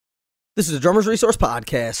This is the Drummers Resource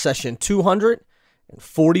Podcast, session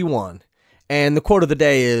 241. And the quote of the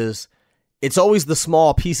day is, "It's always the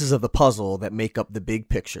small pieces of the puzzle that make up the big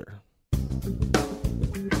picture."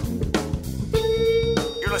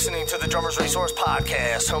 You're listening to the Drummers Resource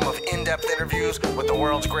Podcast, home of in-depth interviews with the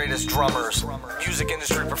world's greatest drummers, music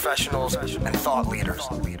industry professionals, and thought leaders.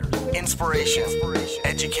 Inspiration,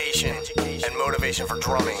 education, and motivation for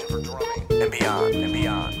drumming and beyond, and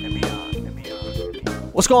beyond, and beyond.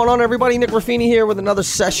 What's going on, everybody? Nick Ruffini here with another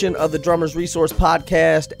session of the Drummers Resource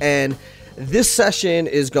Podcast, and this session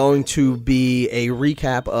is going to be a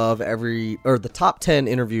recap of the top 10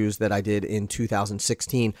 interviews that I did in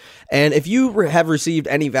 2016. And if you have received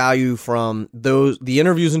any value from the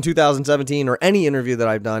interviews in 2017 or any interview that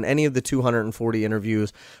I've done, any of the 240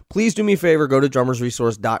 interviews, please do me a favor, go to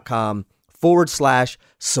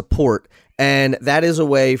drummersresource.com/support. And that is a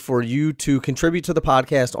way for you to contribute to the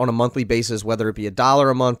podcast on a monthly basis, whether it be $1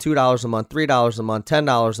 a month, $2 a month, $3 a month,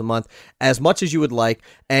 $10 a month, as much as you would like.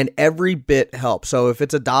 And every bit helps. So if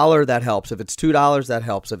it's $1, that helps. If it's $2, that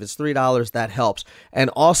helps. If it's $3, that helps. And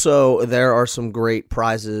also, there are some great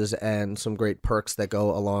prizes and some great perks that go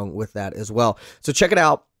along with that as well. So check it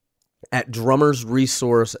out at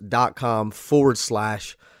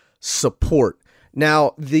drummersresource.com/support.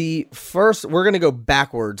 Now, we're going to go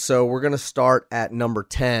backwards. So we're going to start at number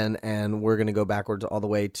 10 and we're going to go backwards all the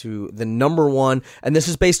way to the number 1. And this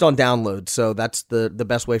is based on downloads. So that's the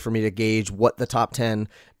best way for me to gauge what the top 10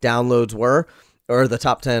 downloads were, or the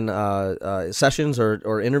top 10 sessions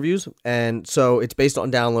or interviews. And so it's based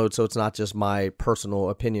on downloads. So it's not just my personal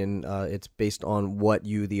opinion. It's based on what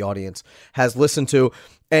you, the audience, has listened to.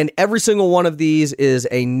 And every single one of these is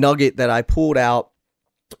a nugget that I pulled out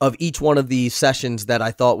of each one of these sessions that I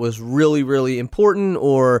thought was really, really important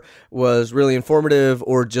or was really informative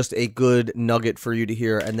or just a good nugget for you to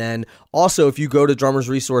hear. And then also, if you go to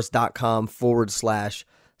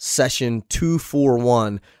drummersresource.com/session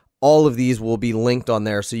 241, all of these will be linked on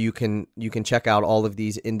there, so you can check out all of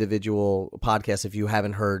these individual podcasts. If you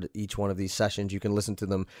haven't heard each one of these sessions, you can listen to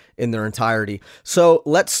them in their entirety. So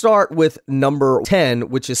let's start with number 10,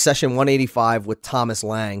 which is session 185 with Thomas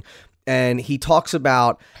Lang. And he talks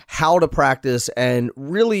about how to practice and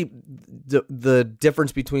really the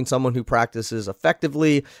difference between someone who practices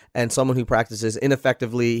effectively and someone who practices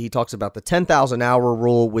ineffectively. He talks about the 10,000 hour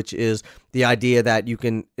rule, which is the idea that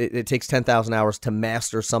it takes 10,000 hours to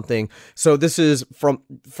master something. So this is from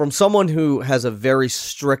someone who has a very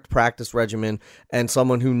strict practice regimen and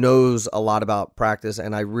someone who knows a lot about practice.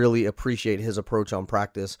 And I really appreciate his approach on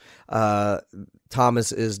practice.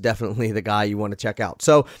 Thomas is definitely the guy you want to check out.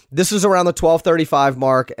 So this is around the 12:35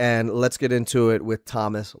 mark, and let's get into it with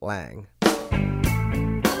Thomas Lang.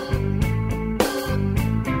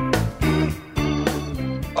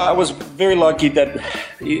 I was very lucky that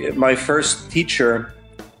my first teacher,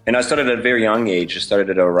 and I started at a very young age. I started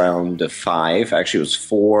at around 5. Actually, it was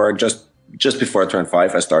 4. Just before I turned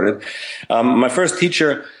 5, I started. My first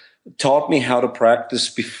teacher taught me how to practice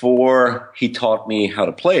before he taught me how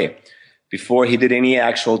to play. Before he did any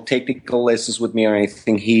actual technical lessons with me or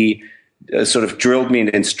anything, he sort of drilled me and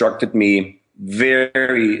instructed me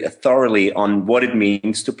very thoroughly on what it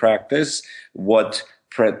means to practice, what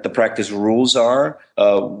the practice rules are,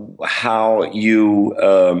 how you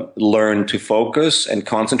learn to focus and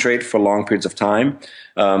concentrate for long periods of time,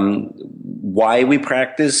 why we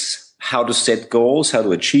practice, how to set goals, how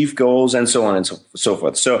to achieve goals, and so on and so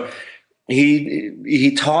forth. So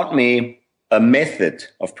he taught me a method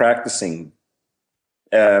of practicing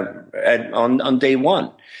on day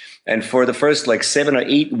one. And for the first 7 or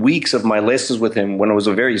 8 weeks of my lessons with him, when I was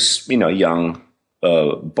a very young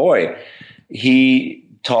boy, he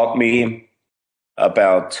taught me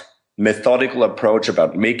about methodical approach,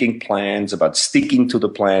 about making plans, about sticking to the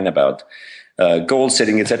plan, about goal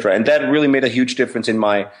setting, etc. And that really made a huge difference in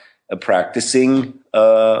my practicing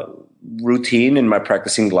routine, in my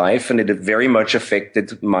practicing life. And it very much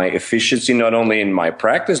affected my efficiency, not only in my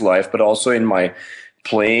practice life, but also in my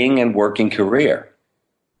playing and working career.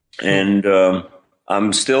 And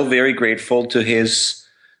I'm still very grateful to his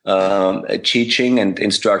teaching and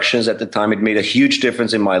instructions at the time. It made a huge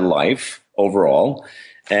difference in my life overall.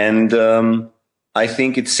 And I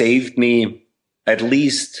think it saved me at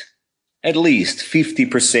least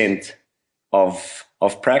 50% of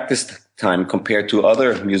practice time compared to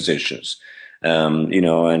other musicians. And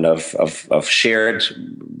I've shared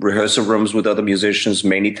rehearsal rooms with other musicians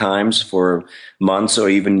many times for months or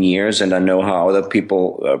even years. And I know how other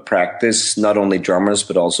people practice, not only drummers,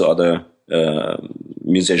 but also other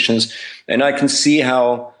musicians. And I can see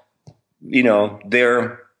how,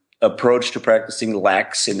 their approach to practicing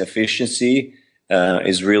lacks in efficiency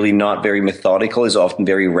is really not very methodical, is often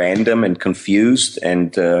very random and confused,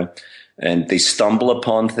 and they stumble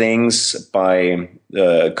upon things by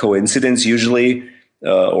coincidence usually,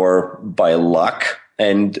 or by luck,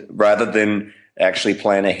 and rather than actually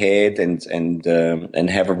plan ahead and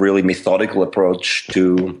have a really methodical approach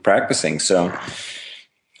to practicing. So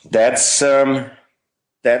that's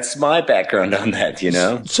my background on that, you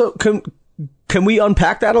know. So can we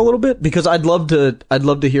unpack that a little bit? Because I'd love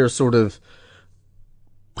to hear sort of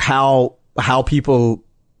how people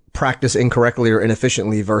practice incorrectly or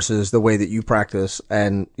inefficiently versus the way that you practice,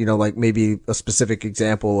 and like maybe a specific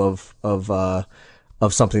example of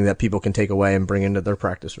something that people can take away and bring into their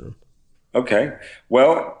practice room. Okay.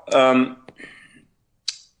 Well,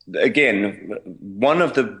 again, one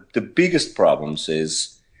of the biggest problems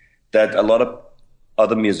is that a lot of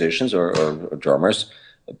other musicians or drummers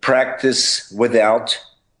practice without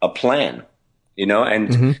a plan,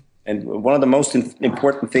 and and one of the most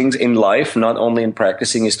important things in life, not only in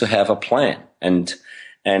practicing, is to have a plan and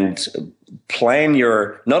plan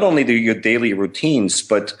not only your daily routines,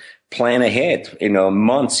 but plan ahead,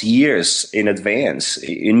 months, years in advance,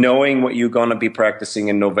 knowing what you're going to be practicing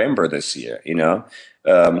in November this year,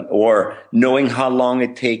 or knowing how long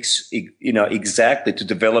it takes, exactly to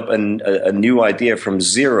develop a new idea from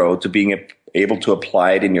zero to being able to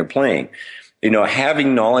apply it in your playing.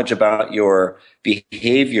 Having knowledge about your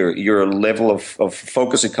behavior, your level of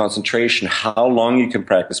focus and concentration, how long you can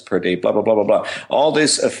practice per day, blah, blah, blah, blah, blah. All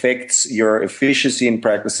this affects your efficiency in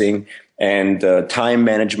practicing and time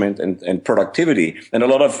management and productivity. And a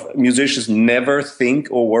lot of musicians never think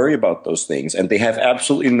or worry about those things, and they have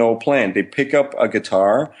absolutely no plan. They pick up a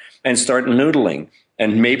guitar and start noodling,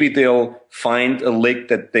 and maybe they'll find a lick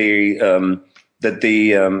that they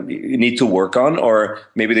need to work on, or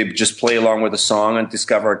maybe they just play along with a song and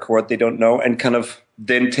discover a chord they don't know and kind of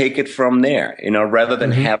then take it from there, rather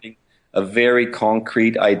than having a very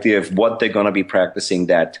concrete idea of what they're going to be practicing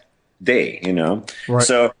that day, Right.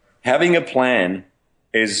 So having a plan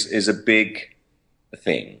is a big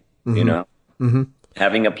thing,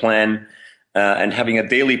 Having a plan and having a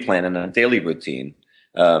daily plan and a daily routine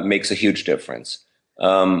makes a huge difference.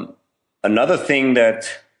 Another thing that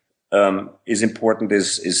is important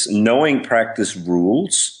is knowing practice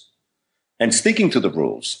rules and sticking to the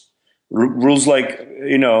rules. Rules like,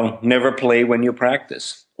 never play when you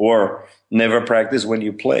practice, or never practice when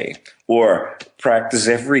you play, or practice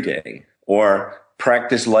every day, or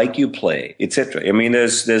practice like you play, etc. I mean,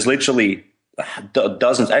 there's literally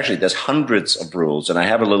dozens, actually there's hundreds of rules. And I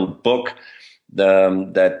have a little book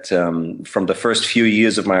that from the first few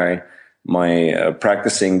years of my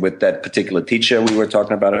practicing with that particular teacher we were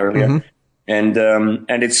talking about earlier. And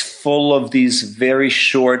it's full of these very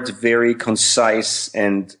short, very concise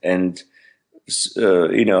and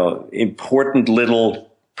important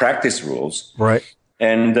little practice rules. Right.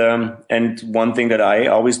 And one thing that I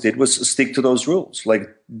always did was stick to those rules. Like,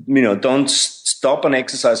 don't stop an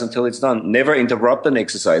exercise until it's done. Never interrupt an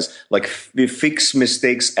exercise. Like, fix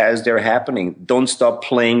mistakes as they're happening. Don't stop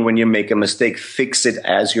playing when you make a mistake. Fix it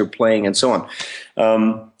as you're playing, and so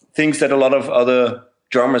on. Things that a lot of other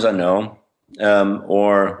drummers I know,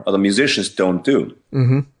 or other musicians don't do.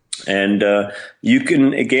 And you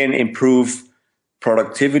can, again, improve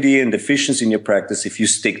productivity and efficiency in your practice if you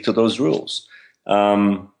stick to those rules.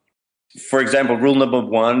 For example, rule number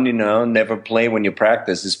 1, never play when you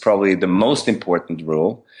practice is probably the most important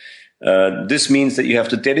rule. This means that you have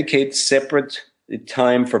to dedicate separate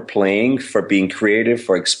time for playing, for being creative,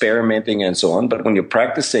 for experimenting, and so on. But when you're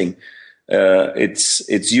practicing,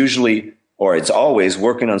 it's usually, or it's always,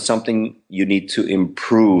 working on something you need to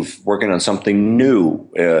improve, working on something new,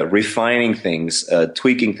 refining things,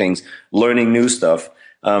 tweaking things, learning new stuff.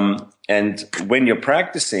 And when you're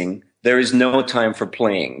practicing, there is no time for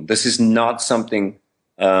playing. This is not something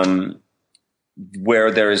where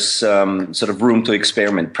there is sort of room to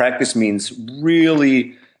experiment. Practice means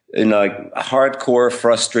really hardcore,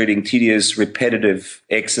 frustrating, tedious, repetitive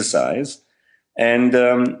exercise, and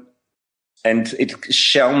it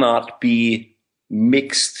shall not be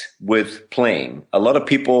mixed with playing. A lot of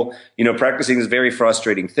people, practicing is a very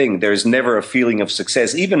frustrating thing. There is never a feeling of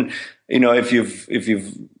success, even if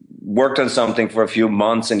you've worked on something for a few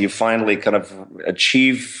months and you finally kind of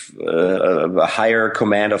achieve a higher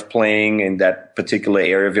command of playing in that particular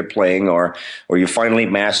area of your playing, or you finally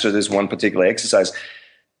master this one particular exercise.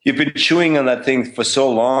 You've been chewing on that thing for so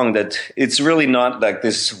long that it's really not like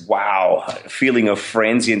this wow feeling of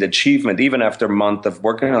frenzy and achievement, even after a month of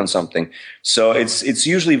working on something. So it's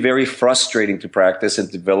usually very frustrating to practice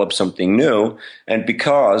and develop something new. And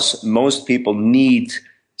because most people need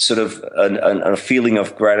sort of a feeling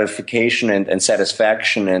of gratification and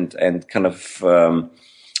satisfaction and kind of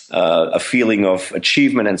a feeling of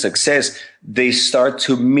achievement and success, they start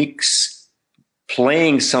to mix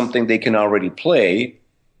playing something they can already play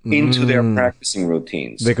into their practicing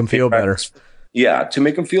routines. Make them feel better. Yeah, to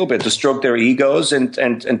make them feel better, to stroke their egos and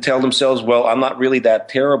tell themselves, well, I'm not really that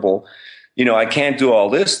terrible. I can't do all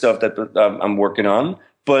this stuff that I'm working on,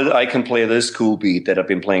 but I can play this cool beat that I've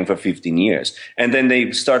been playing for 15 years. And then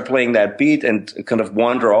they start playing that beat and kind of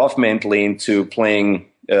wander off mentally into playing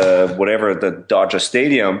whatever, the Dodger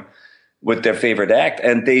Stadium with their favorite act.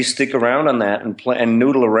 And they stick around on that and play and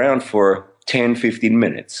noodle around for 10, 15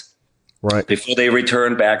 minutes. Right. Before they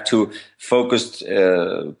return back to focused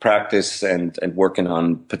practice and working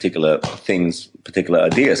on particular things, particular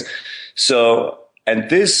ideas. So,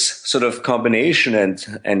 and this sort of combination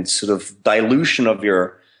and sort of dilution of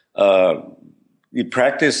your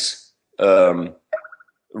practice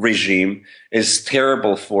regime is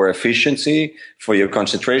terrible for efficiency, for your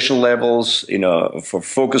concentration levels, for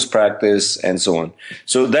focus practice and so on.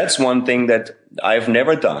 So that's one thing that I've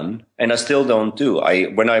never done and I still don't do.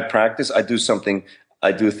 When I practice, I do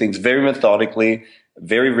things very methodically,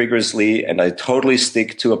 very rigorously, and I totally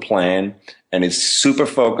stick to a plan, and it's super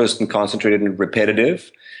focused and concentrated and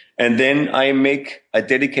repetitive. And then I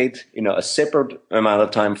dedicate, a separate amount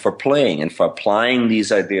of time for playing and for applying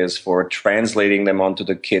these ideas, for translating them onto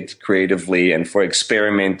the kit creatively, and for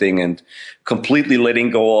experimenting and completely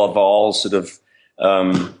letting go of all sort of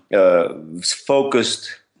focused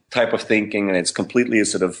type of thinking. And it's completely a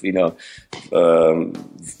sort of,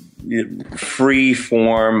 free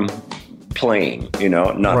form playing,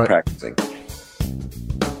 not right. practicing.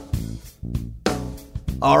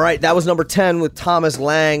 All right, that was number 10 with Thomas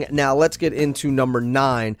Lang. Now let's get into number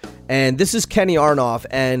 9. And this is Kenny Aronoff,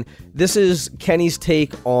 and this is Kenny's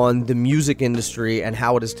take on the music industry and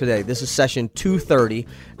how it is today. This is session 230.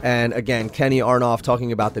 And again, Kenny Aronoff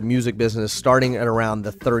talking about the music business starting at around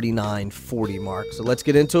the 39-40 mark. So let's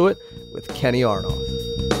get into it with Kenny Aronoff.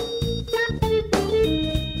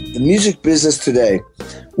 The music business today.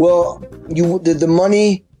 Well, the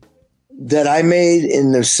money that I made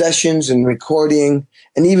in the sessions and recording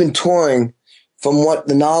and even touring, from what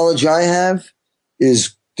the knowledge I have,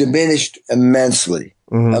 is diminished immensely.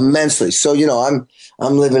 So,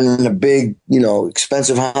 I'm living in a big,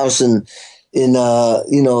 expensive house in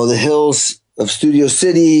the hills of Studio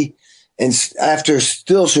City. And after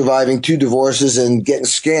still surviving 2 divorces and getting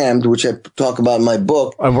scammed, which I talk about in my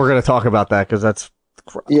book. And we're going to talk about that because that's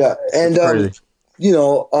yeah. And, crazy.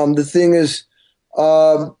 The thing is,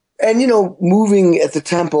 moving at the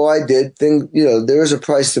tempo I did, there is a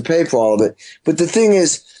price to pay for all of it. But the thing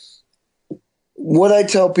is, what I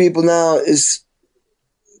tell people now is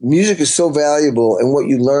music is so valuable, and what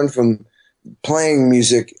you learn from playing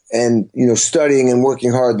music and, studying and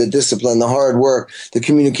working hard, the discipline, the hard work, the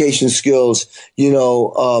communication skills,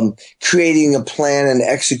 creating a plan and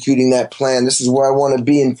executing that plan. This is where I want to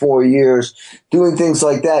be in 4 years, doing things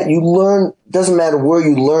like that. You learn, doesn't matter where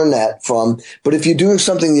you learn that from, but if you're doing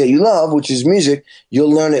something that you love, which is music,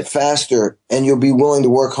 you'll learn it faster and you'll be willing to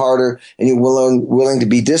work harder and you're willing to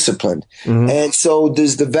be disciplined. And so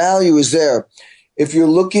the value is there. If you're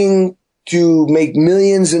looking to make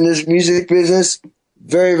millions in this music business,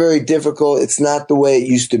 very, very difficult. It's not the way it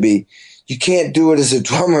used to be. You can't do it as a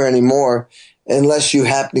drummer anymore unless you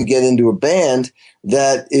happen to get into a band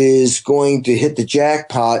that is going to hit the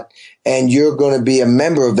jackpot and you're going to be a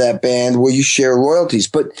member of that band where you share royalties.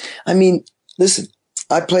 But I mean, listen,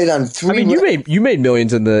 I played on 3. I mean, you made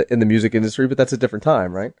millions in the music industry, but that's a different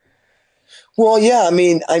time, right? Well, yeah. I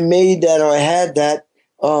mean, I made that, or I had that.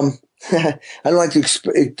 I don't like to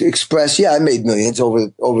express. Yeah, I made millions over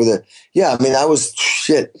the. Yeah, I mean, I was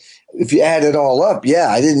shit. If you add it all up, yeah,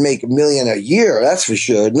 I didn't make $1 million a year. That's for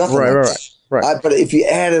sure. Nothing. Right. But if you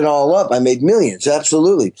add it all up, I made millions.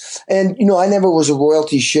 Absolutely. And I never was a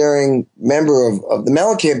royalty sharing member of the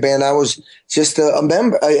Mellencamp band. I was just a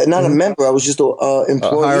member, not a member. I was just a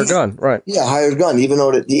employee. Hired gun, right? Yeah, hired gun. Even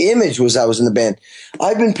though the image was I was in the band.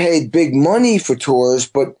 I've been paid big money for tours,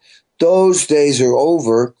 but those days are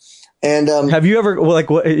over. And have you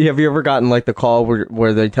ever gotten like the call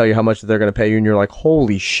where they tell you how much they're going to pay you and you're like,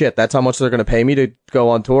 holy shit, that's how much they're going to pay me to go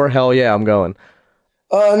on tour? Hell yeah, I'm going.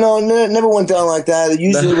 No, never went down like that. It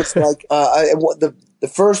usually was like the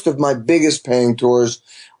first of my biggest paying tours.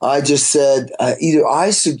 I just said either I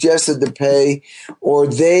suggested the pay or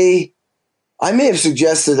I may have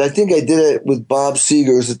suggested. I think I did it with Bob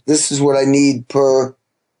Seger's. This is what I need per,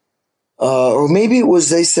 or maybe it was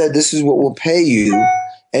they said this is what we'll pay you.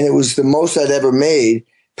 And it was the most I'd ever made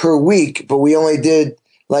per week, but we only did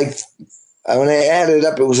like, when I added it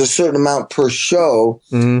up, it was a certain amount per show.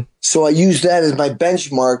 Mm-hmm. So I used that as my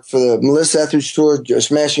benchmark for the Melissa Etheridge tour,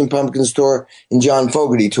 Smashing Pumpkins tour, and John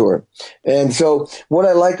Fogerty tour. And so what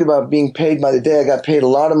I liked about being paid by the day, I got paid a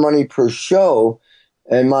lot of money per show.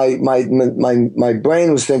 And my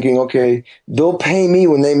brain was thinking, okay, they'll pay me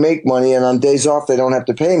when they make money, and on days off, they don't have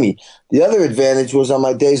to pay me. The other advantage was on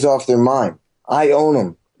my days off, they're mine. I own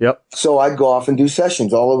them. Yep. So I'd go off and do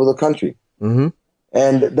sessions all over the country. Mm-hmm.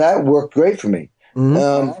 And that worked great for me.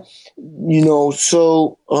 Mm-hmm.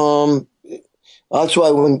 So that's why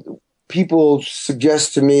when people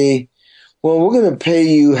suggest to me, well, we're going to pay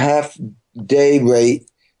you half day rate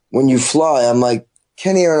when you fly, I'm like,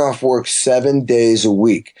 Kenny Aronoff works 7 days a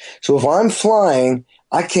week. So if I'm flying,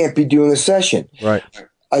 I can't be doing a session. Right.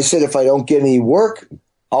 I said, if I don't get any work,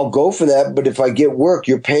 I'll go for that. But if I get work,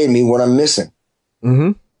 you're paying me what I'm missing.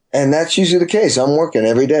 Mm-hmm. And that's usually the case. I'm working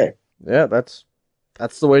every day. Yeah, that's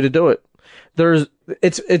the way to do it. And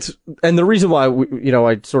the reason why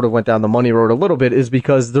I sort of went down the money road a little bit is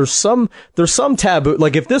because there's some taboo.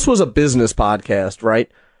 Like if this was a business podcast, right?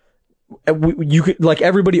 You could, like,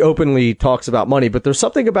 everybody openly talks about money, but there's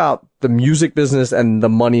something about the music business and the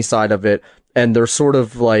money side of it, and they're sort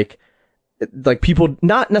of like people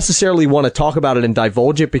not necessarily want to talk about it and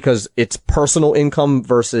divulge it because it's personal income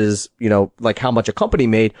versus like how much a company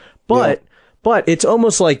made, but it's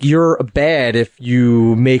almost like you're bad if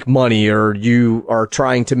you make money or you are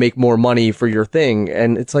trying to make more money for your thing.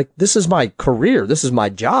 And it's like, this is my career. This is my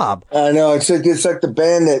job. I know. It's like the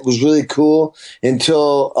band that was really cool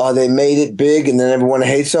until they made it big and then everyone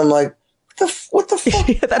hates them. Like, what the fuck?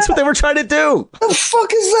 Yeah, that's what they were trying to do. What the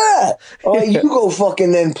fuck is that? You go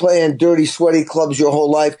fucking then play in dirty, sweaty clubs your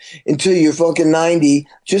whole life until you're fucking 90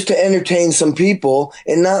 just to entertain some people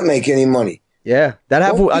and not make any money. Yeah, that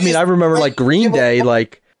happened. I mean, I remember like Green Day,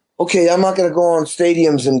 like, okay, I'm not going to go on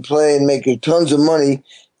stadiums and play and make tons of money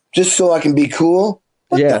just so I can be cool.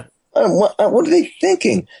 What are they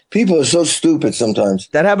thinking? People are so stupid sometimes.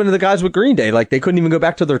 That happened to the guys with Green Day. Like, they couldn't even go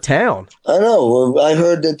back to their town. I know. I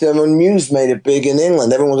heard that when Muse made it big in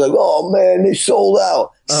England, everyone was like, oh, man, they sold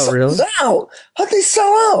out. Oh, really? Sold out? How'd they sell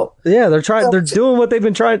out? Yeah, they're doing what they've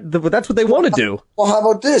been trying. That's what they want to do. Well, how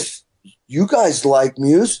about this? You guys like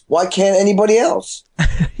Muse. Why can't anybody else?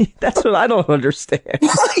 That's what I don't understand.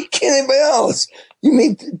 Why can't anybody else? You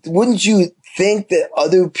mean, wouldn't you think that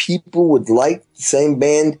other people would like the same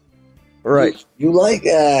band? Right. You like?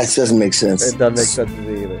 It doesn't make sense. It doesn't make sense to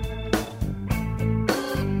me either.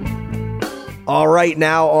 All right,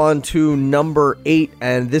 now on to number 8,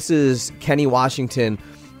 and this is Kenny Washington.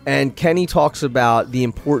 And Kenny talks about the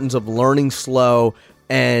importance of learning slow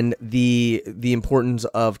and the importance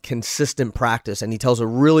of consistent practice. And he tells a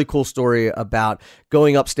really cool story about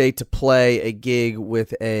going upstate to play a gig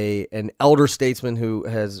with an elder statesman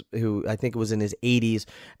who I think was in his 80s,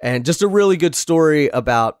 and just a really good story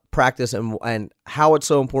about practice and how it's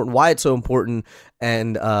so important, why it's so important,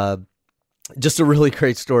 and just a really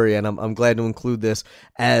great story. And I'm glad to include this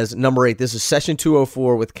as number 8. This is session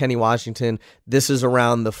 204 with Kenny Washington. This is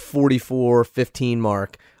around the 44:15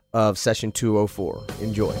 mark of session 204.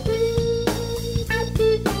 Enjoy.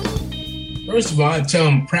 First of all, I tell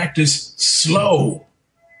them practice slow,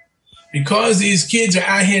 because these kids are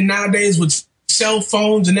out here nowadays with cell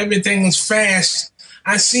phones and everything is fast.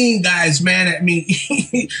 I seen guys, man,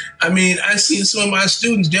 I seen some of my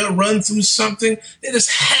students, they'll run through something, they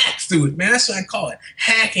just hack through it, man. That's what I call it,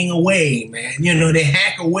 hacking away, man. They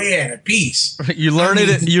hack away at a piece. You learn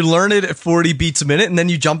it at 40 beats a minute, and then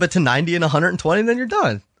you jump it to 90 and 120, and then you're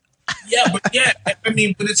done.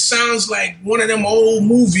 But it sounds like one of them old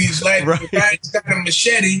movies, like right. The guy's got a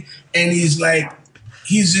machete and he's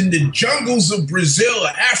in the jungles of Brazil or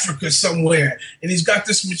Africa somewhere, and he's got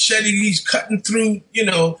this machete, he's cutting through,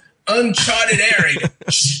 uncharted area.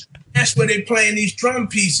 That's where they're playing these drum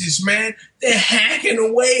pieces, man. They're hacking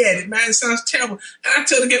away at it, man. It sounds terrible. And I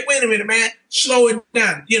tell them, wait a minute, man, slow it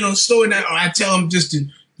down, slow it down. Or I tell them just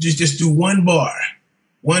do one bar,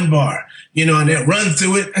 and they'll run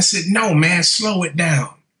through it. I said, no, man, slow it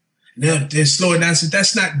down. And they'll slow it down. I said,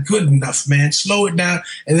 that's not good enough, man. Slow it down.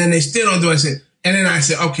 And then they still don't do it. I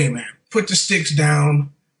said, okay, man, put the sticks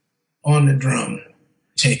down on the drum.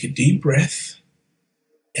 Take a deep breath.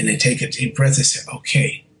 And then take a deep breath and say,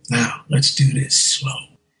 okay, now let's do this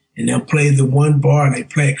slow. And they'll play the one bar and they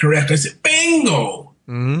play it correct. I said, bingo.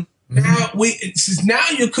 Mm-hmm. Now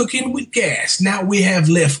you're cooking with gas. Now we have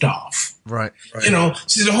liftoff. Right.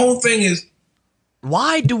 See, the whole thing is,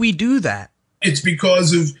 why do we do that? It's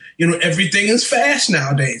because of, everything is fast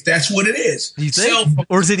nowadays. That's what it is. You think?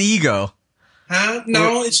 Or is it ego? Huh?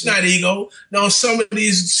 No, it's not ego. No, some of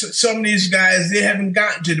these guys, they haven't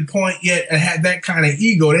gotten to the point yet and had that kind of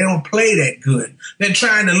ego. They don't play that good. They're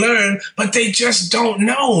trying to learn, but they just don't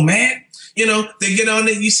know, man. You know, they get on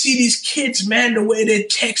it. You see these kids, man, the way they're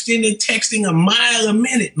texting a mile a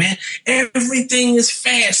minute, man. Everything is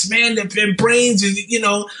fast, man. Their brains is,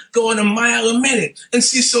 going a mile a minute. And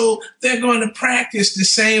see, so they're going to practice the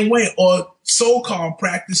same way, or so-called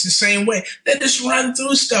practice the same way. They just run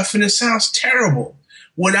through stuff and it sounds terrible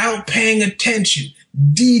without paying attention,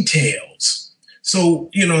 details. So,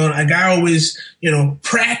 like I always,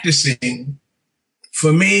 practicing.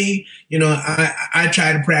 For me, I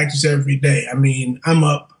try to practice every day. I mean, I'm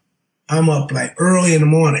up like early in the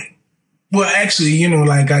morning. Well, actually,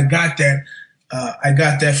 like I got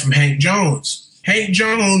that from Hank Jones. Hank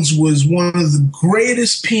Jones was one of the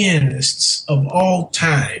greatest pianists of all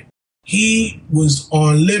time. He was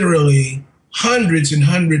on literally hundreds and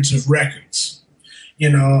hundreds of records. He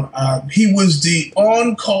was the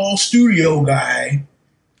on-call studio guy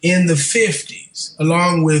in the 50s,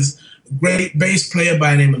 along with great bass player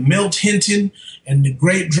by the name of Milt Hinton and the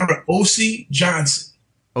great drummer O.C. Johnson.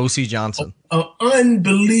 O.C. Johnson. An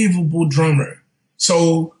unbelievable drummer.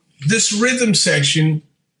 So this rhythm section,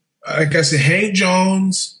 like I said, Hank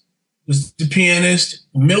Jones was the pianist.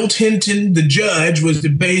 Milt Hinton, the judge, was the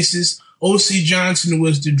bassist. O.C. Johnson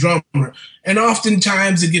was the drummer. And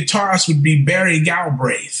oftentimes the guitarist would be Barry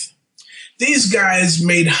Galbraith. These guys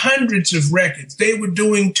made hundreds of records. They were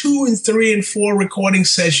doing 2 and 3 and 4 recording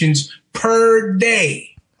sessions per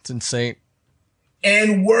day. It's insane.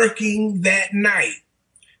 And working that night.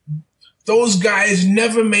 Those guys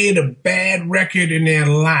never made a bad record in their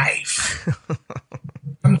life.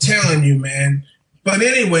 I'm telling you, man. But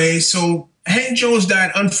anyway, so Hank Jones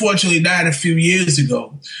unfortunately died a few years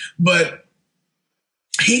ago. But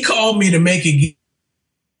he called me to make a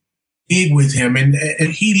gig with him, and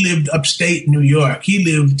he lived upstate New York. He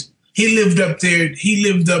lived up there. He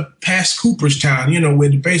lived up past Cooperstown, where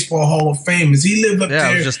the Baseball Hall of Fame is. He lived up there. Yeah,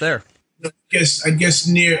 I was just there. I guess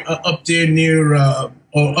near up there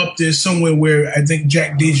somewhere where I think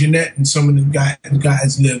Jack DeJohnette and some of the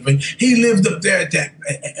guys live. And he lived up there at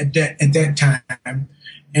that time,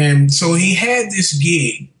 and so he had this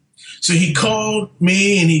gig. So he called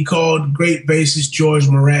me and he called great bassist George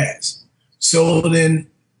Mraz. So then.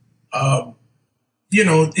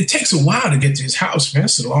 It takes a while to get to his house, man.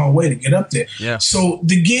 It's a long way to get up there. Yeah. So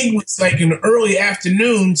the gig was like in the early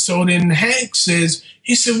afternoon. So then Hank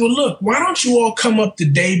he said, well, look, why don't you all come up the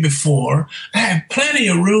day before? I have plenty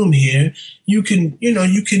of room here. You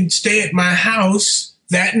can stay at my house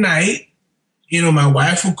that night. My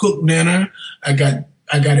wife will cook dinner. I got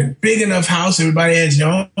a big enough house. Everybody has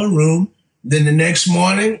their own room. Then the next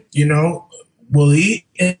morning, we'll eat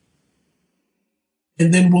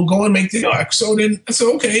and then we'll go and make the arc. So then I said,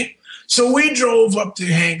 okay. So we drove up to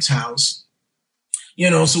Hank's house,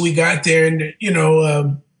 so we got there and,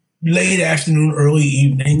 late afternoon, early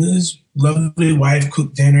evening. His lovely wife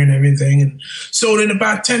cooked dinner and everything. And so then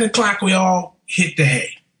about 10 o'clock, we all hit the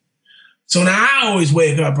hay. So now I always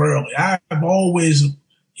wake up early. I've always,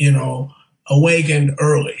 awakened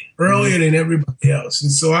earlier than everybody else.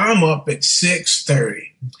 And so I'm up at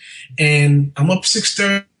 6:30 and I'm up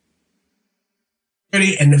 6:30.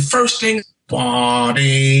 And the first thing, so I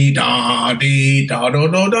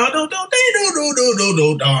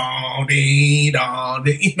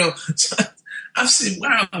said,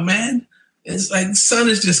 wow, man, it's like the sun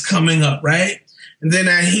is just coming up, right? And then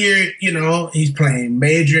I hear, he's playing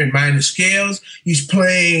major and minor scales. He's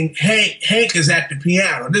playing, Hank is at the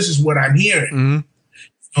piano. This is what I'm hearing.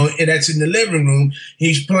 Mm-hmm. And that's in the living room.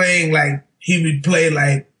 He's playing he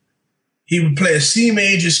would play a C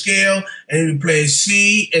major scale, and he would play a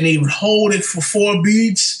C, and he would hold it for 4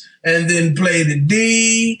 beats, and then play the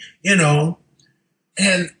D,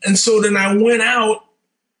 And so then I went out,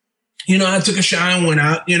 I took a shower and went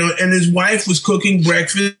out, and his wife was cooking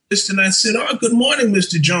breakfast, and I said, oh, good morning,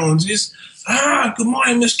 Mr. Jones. Good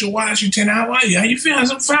morning, Mr. Washington. How are you? How you feeling? I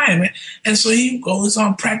said, I'm fine, man. And so he goes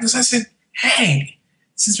on practice. I said, hey,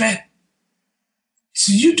 man,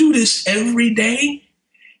 so you do this every day?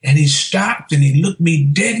 And he stopped and he looked me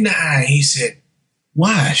dead in the eye. He said,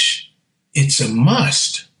 Wash, it's a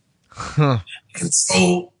must. Huh. And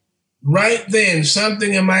so right then,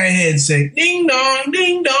 something in my head said, ding dong,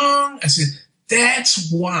 ding dong. I said,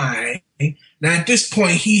 that's why. Now at this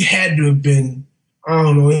point, he had to have been, I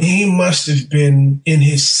don't know, he must have been in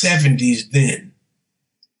his 70s then.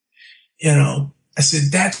 I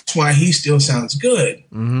said, that's why he still sounds good.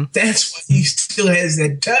 Mm-hmm. That's why he still has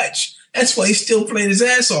that touch. That's why he's still playing his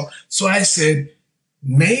ass off. So I said,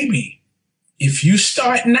 maybe if you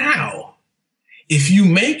start now if you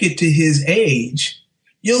make it to his age,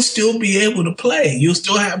 you'll still be able to play. You'll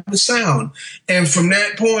still have the sound. And from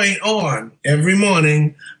that point on, every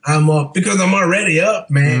morning I'm up because I'm already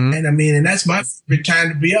up, man. And I mean, and that's my favorite time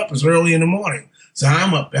to be up is early in the morning. So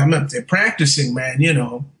I'm up there practicing, man, you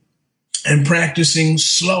know, and practicing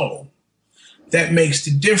slow. That makes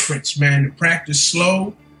the difference, man, to practice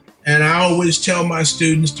slow. And I always tell my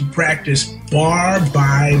students to practice bar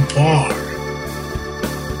by bar.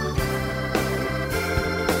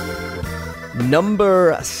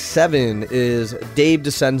 Number 7 is Dave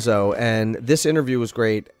DiCenzo, and this interview was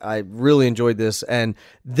great. I really enjoyed this, and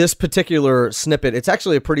this particular snippet, it's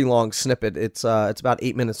actually a pretty long snippet. It's about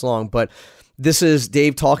 8 minutes long, but this is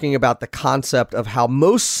Dave talking about the concept of how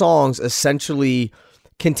most songs essentially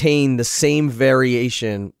contain the same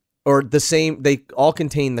variation, or they all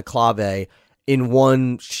contain the clave in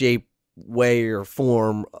one shape, way, or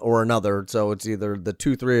form or another. So it's either the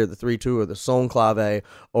 2-3 or the 3-2 or the son clave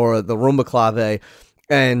or the rumba clave.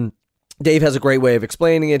 And Dave has a great way of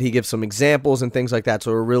explaining it. He gives some examples and things like that.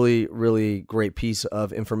 So a really, really great piece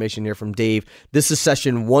of information here from Dave. This is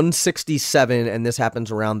session 167, and this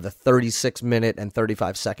happens around the 36-minute and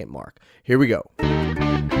 35-second mark. Here we go.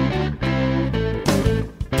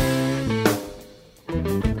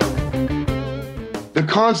 The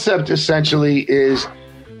concept essentially is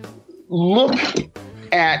look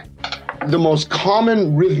at the most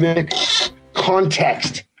common rhythmic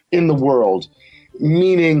context in the world,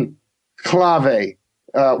 meaning clave,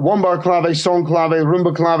 one bar clave, son clave,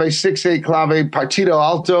 rumba clave, 6/8 clave, partido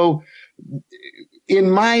alto.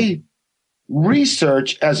 In my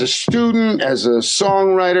research as a student, as a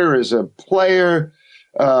songwriter, as a player,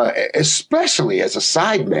 especially as a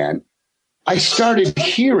sideman, I started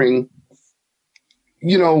hearing,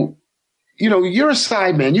 you know, you're a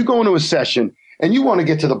sideman. You go into a session and you want to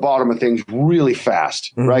get to the bottom of things really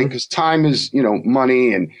fast, right? Because time is,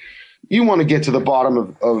 money, and you want to get to the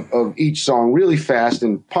bottom of each song really fast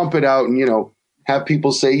and pump it out and, have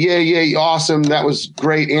people say, yeah, awesome. That was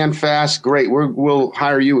great and fast. Great. We'll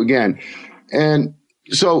hire you again. And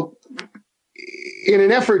so in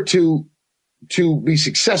an effort to be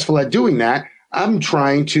successful at doing that, I'm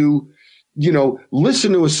trying to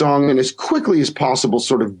listen to a song and as quickly as possible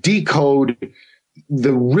sort of decode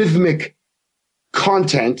the rhythmic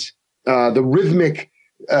content, the rhythmic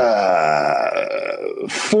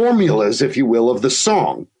formulas, if you will, of the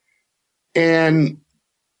song, and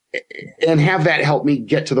have that help me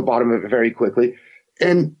get to the bottom of it very quickly.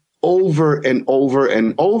 And over and over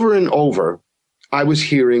and over and over, I was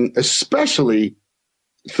hearing especially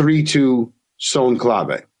 3/2 son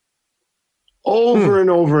clave. Over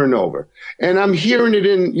and over and over. And I'm hearing it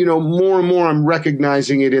in, more and more, I'm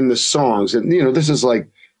recognizing it in the songs. And, this is like,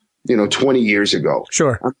 20 years ago.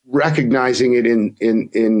 Sure. I'm recognizing it in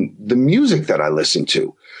the music that I listen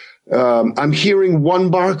to. I'm hearing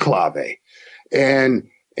one bar clave and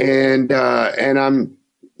I'm,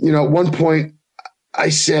 at one point I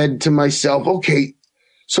said to myself, okay,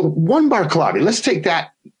 so one bar clave, let's take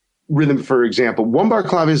that rhythm, for example. One bar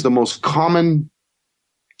clave is the most common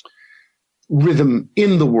rhythm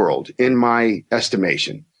in the world, in my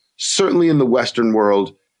estimation. Certainly in the Western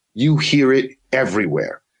world, you hear it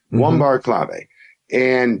everywhere. One bar clave.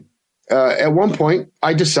 And at one point,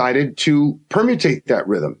 I decided to permutate that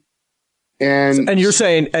rhythm. And you're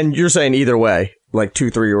saying either way, like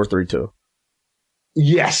 2/3 or 3/2.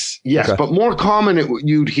 Yes, okay. But more common,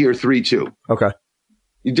 you'd hear 3/2. Okay.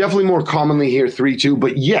 You definitely more commonly hear 3/2,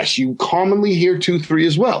 but yes, you commonly hear 2/3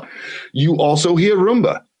 as well. You also hear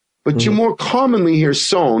rumba. But you more commonly hear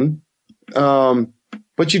son,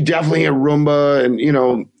 but you definitely hear rumba and,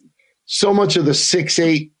 so much of the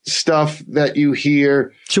 6/8 stuff that you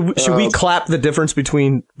hear. Should we clap the difference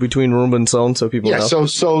between rumba and son so people know? Yeah,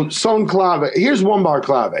 so son clave. Here's one bar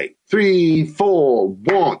clave. 3, 4,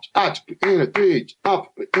 1, up, and 3,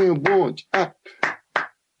 up, and 1, up.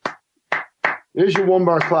 There's your one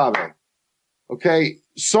bar clave. Okay,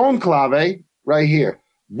 son clave right here.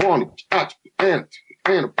 1, up, and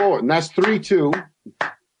 4, and that's 3/2.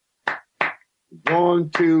 1,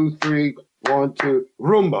 2, 3, 1, 2.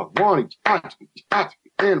 Rumba. 1, up,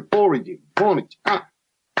 and 4 again. 1, up.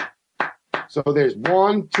 So there's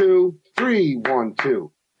 1, 2, 3, 1,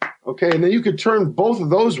 2. Okay, and then you could turn both of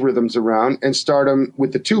those rhythms around and start them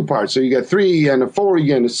with the 2 parts. So you got 3 and a 4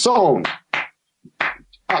 again. A son.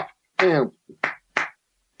 Up and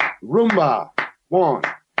rumba. 1.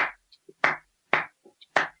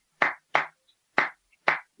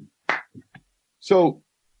 So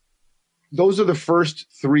those are the first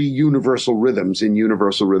 3 universal rhythms in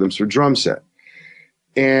Universal Rhythms for Drum Set.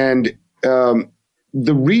 And the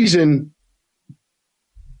reason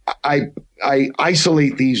I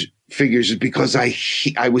isolate these figures is because I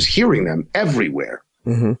was hearing them everywhere.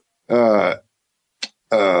 Mm-hmm.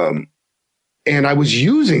 And I was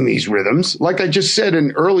using these rhythms, like I just said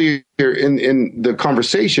earlier in the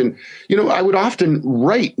conversation. You know, I would often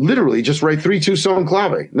literally just write 3/2 song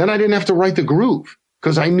clave. Then I didn't have to write the groove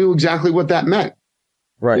because I knew exactly what that meant.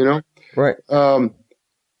 Right. You know. Right.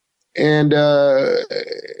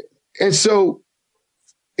 And so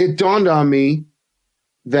it dawned on me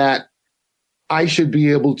that I should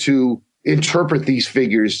be able to interpret these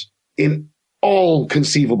figures in all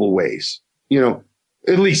conceivable ways. You know,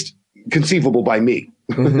 at least conceivable by me.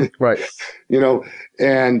 Mm-hmm. Right. You know,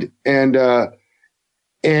 and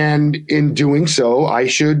in doing so, I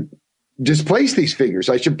should displace these figures.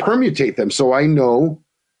 I should permutate them so I know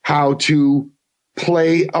how to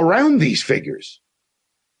play around these figures.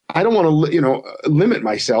 I don't want to, limit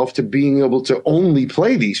myself to being able to only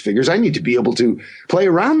play these figures. I need to be able to play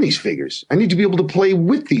around these figures. I need to be able to play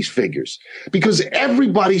with these figures because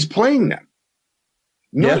everybody's playing them.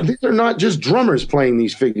 No, these are not just drummers playing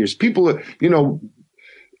these figures. People,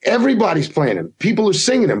 everybody's playing them. People are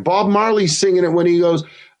singing them. Bob Marley's singing it when he goes,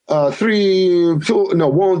 1, 2,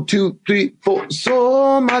 3, 4.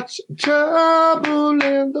 So much trouble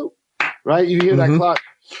in the, right? You hear that clock.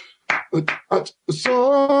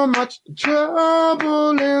 So much trouble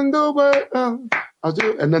in the world.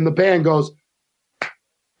 And then the band goes,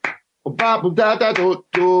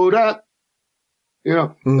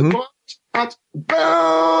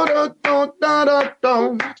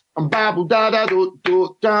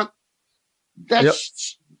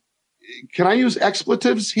 That's, can I use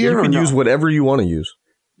expletives here? You can use whatever you want to use.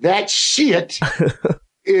 That shit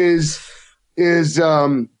is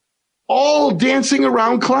all dancing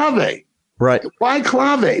around clave. Right. Why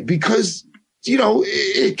clave? Because,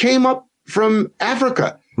 it came up from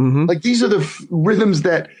Africa. Mm-hmm. Like these are the rhythms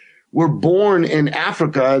that were born in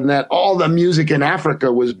Africa and that all the music in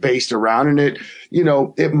Africa was based around. And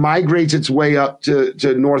it migrates its way up to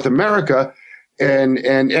North America and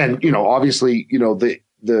obviously,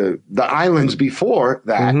 the islands before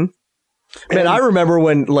that. Mm-hmm. Man, I remember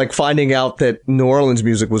when finding out that New Orleans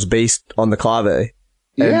music was based on the clave.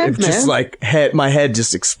 And just my head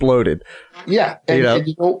just exploded. Yeah. And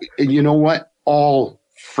you know what? All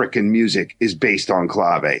frickin' music is based on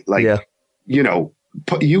clave.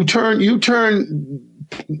 You turn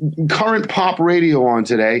current pop radio on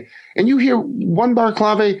today and you hear 1-bar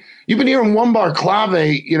clave. You've been hearing 1-bar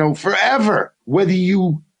clave, forever. Whether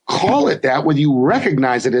you call it that, whether you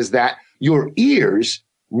recognize it as that, your ears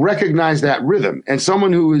recognize that rhythm. And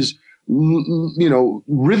someone who is,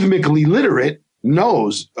 rhythmically literate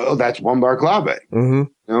knows, that's 1-bar clave. Mm-hmm.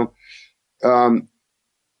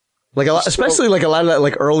 Especially a lot of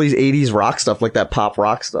that early 80s rock stuff, like that pop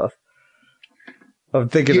rock stuff. I'm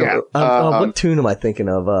thinking of what tune am I thinking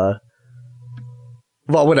of? Well,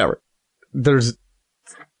 whatever. There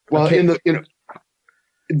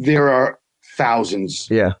are thousands.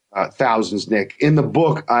 Yeah. Thousands, Nick. In the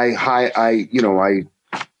book, I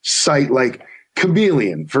cite like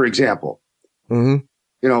Chameleon, for example. Mm-hmm.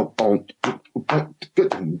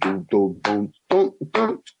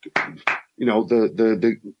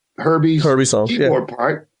 The Herbie song, keyboard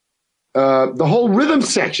part. The whole rhythm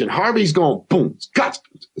section, Harvey's going boom, got,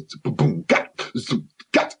 boom, got,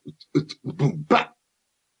 boom, got.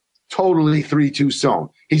 Totally 3/2 song.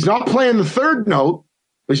 He's not playing the third note,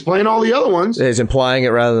 but he's playing all the other ones. He's implying it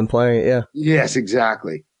rather than playing it, yeah. Yes,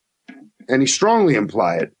 exactly. And he strongly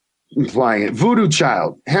implying it. Voodoo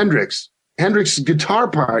Child, Hendrix's guitar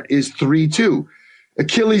part is 3/2.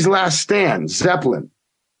 Achilles' Last Stand, Zeppelin.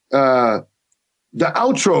 The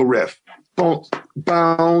outro riff.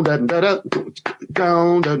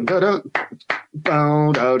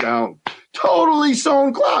 Totally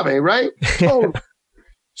song clave, right? Totally.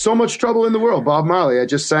 So Much Trouble in the World, Bob Marley. I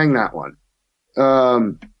just sang that one.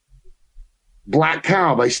 Black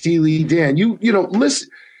Cow by Steely Dan. Listen.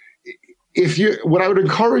 What I would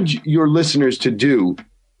encourage your listeners to do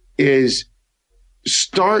is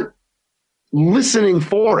start listening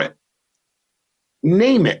for it.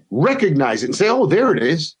 Name it, recognize it, and say, "Oh, there it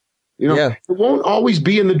is." It won't always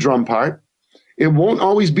be in the drum part. It won't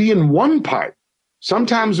always be in one part.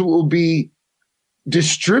 Sometimes it will be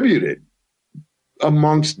distributed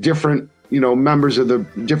amongst different, members of the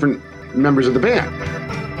band.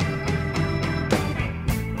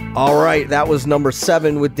 All right, that was number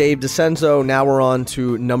 7 with Dave DiCenzo. Now we're on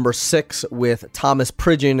to number 6 with Thomas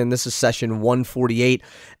Pridgen, and this is session 148.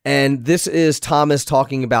 And this is Thomas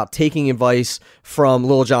talking about taking advice from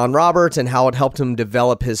Lil Jon Roberts and how it helped him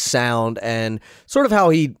develop his sound and sort of how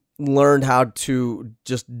he learned how to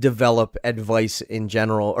just develop advice in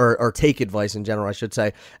general, or take advice in general, I should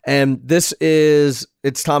say. And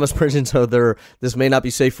it's Thomas Pridgen, so this may not be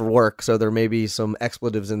safe for work, so there may be some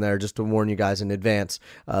expletives in there, just to warn you guys in advance.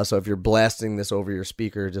 So if you're blasting this over your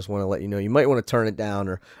speaker, just want to let you know, you might want to turn it down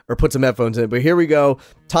or put some headphones in. But here we go,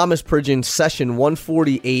 Thomas Pridgen, session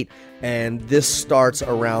 148, and this starts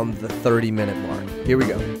around the 30-minute mark. Here we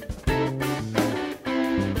go.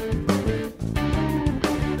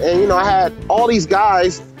 And, I had all these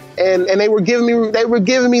guys and they were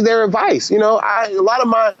giving me their advice. A lot of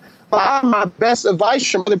my best advice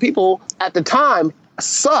from other people at the time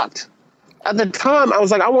sucked. At the time, I was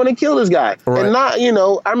like, I want to kill this guy. Right. And not,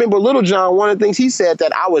 I remember Little John, one of the things he said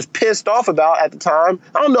that I was pissed off about at the time.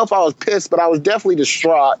 I don't know if I was pissed, but I was definitely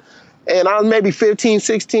distraught. And I was maybe 15,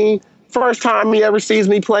 16. First time he ever sees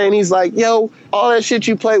me playing, he's like, yo, all that shit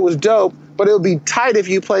you played was dope, but it would be tight if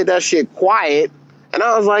you played that shit quiet. And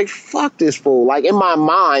I was like, fuck this fool. Like, in my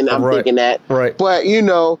mind, I'm thinking that. Right. But, he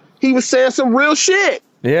was saying some real shit.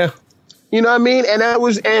 Yeah. You know what I mean? And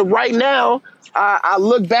right now, I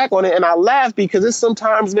look back on it and I laugh because it's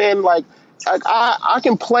sometimes, man, like, I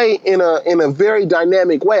can play in a very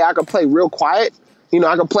dynamic way. I can play real quiet.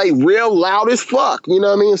 I can play real loud as fuck. You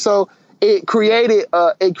know what I mean? So it created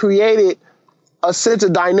a sense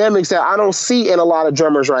of dynamics that I don't see in a lot of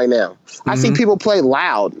drummers right now. Mm-hmm. I see people play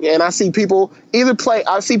loud, and I see people play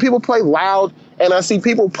loud, and I see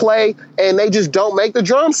people play and they just don't make the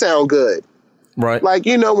drum sound good. Right. Like,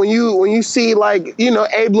 when you see, like,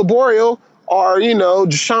 Abe Laboriel or,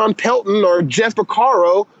 Deshaun Pelton or Jeff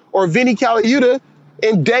Beccaro or Vinny Colaiuta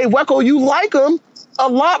and Dave Weckl, you like them a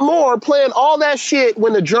lot more playing all that shit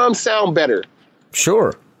when the drums sound better.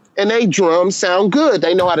 Sure. And they drums sound good.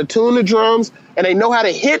 They know how to tune the drums and they know how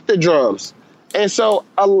to hit the drums. And so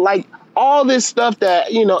like all this stuff that,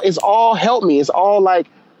 it's all helped me. It's all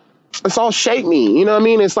shaped me. You know what I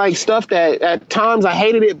mean? It's like stuff that at times I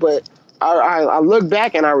hated it, but I look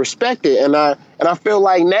back and I respect it. And I feel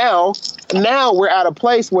like now we're at a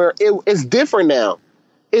place where it's different now.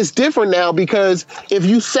 It's different now because if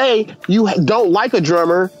you say you don't like a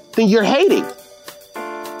drummer, then you're hating.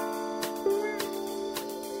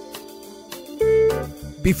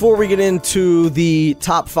 Before we get into the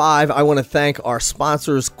top 5, I want to thank our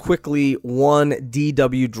sponsors quickly. One,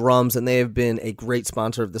 DW Drums, and they have been a great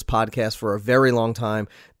sponsor of this podcast for a very long time.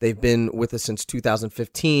 They've been with us since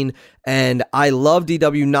 2015, and I love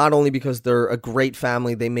DW not only because they're a great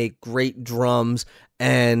family, they make great drums,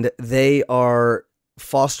 and they are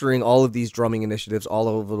fostering all of these drumming initiatives all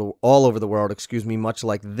over the world, much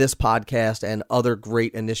like this podcast and other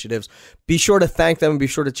great initiatives. Be sure to thank them and be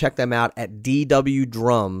sure to check them out at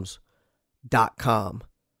dwdrums.com.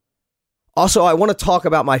 Also, I want to talk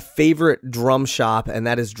about my favorite drum shop, and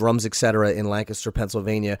that is Drums Etc. in Lancaster,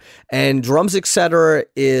 Pennsylvania. And Drums Etc.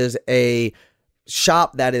 is a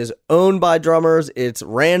shop that is owned by drummers. It's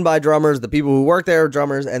ran by drummers. The people who work there are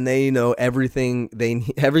drummers, and they know everything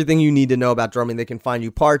you need to know about drumming. They can find you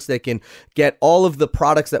parts. They can get all of the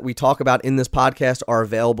products that we talk about in this podcast are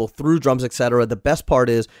available through Drums Etc. The best part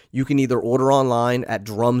is you can either order online at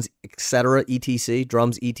Drums Etc. etc,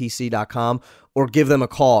 drumsetc.com, or give them a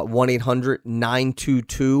call at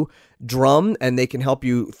 1-800-922-DRUM, and they can help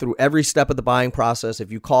you through every step of the buying process. If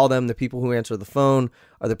you call them, the people who answer the phone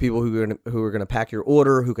are the people who are going to pack your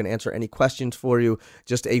order, who can answer any questions for you.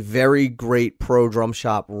 Just a very great pro drum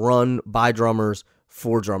shop run by drummers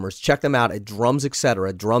for drummers. Check them out at Drums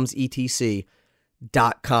Etc.,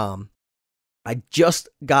 drumsetc.com. I just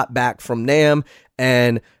got back from NAMM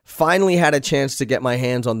and finally had a chance to get my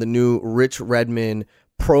hands on the new Rich Redmond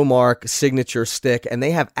ProMark signature stick, and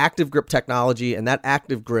they have active grip technology, and that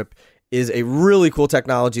active grip is a really cool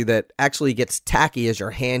technology that actually gets tacky as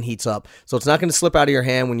your hand heats up. So it's not going to slip out of your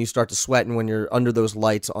hand when you start to sweat and when you're under those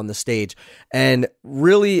lights on the stage. And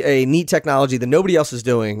really a neat technology that nobody else is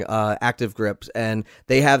doing, active grips. And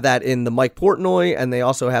they have that in the Mike Portnoy, and they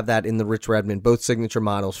also have that in the Rich Redmond, both signature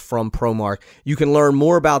models from ProMark. You can learn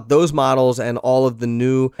more about those models and all of the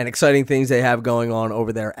new and exciting things they have going on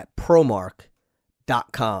over there at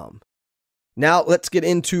ProMark.com. Now let's get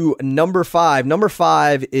into number 5. Number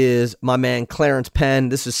 5 is my man Clarence Penn.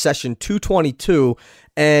 This is session 222,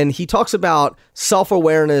 and he talks about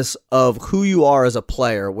self-awareness of who you are as a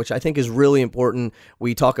player, which I think is really important.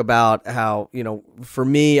 We talk about how, for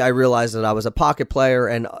me, I realized that I was a pocket player,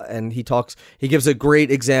 and he gives a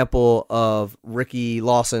great example of Ricky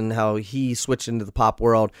Lawson, how he switched into the pop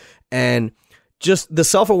world, and just the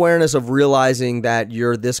self-awareness of realizing that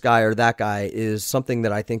you're this guy or that guy is something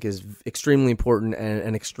that I think is extremely important and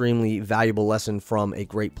an extremely valuable lesson from a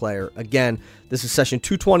great player. Again, this is session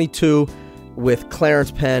 222. with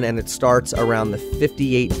Clarence Penn, and it starts around the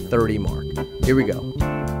 58:30 mark. Here we go.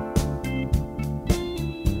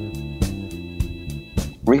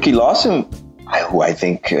 Ricky Lawson, who I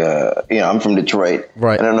think, I'm from Detroit.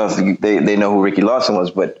 Right. I don't know if they know who Ricky Lawson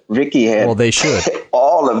was, but Ricky had Well, they should.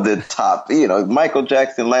 all of the top, Michael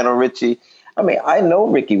Jackson, Lionel Richie. I mean, I know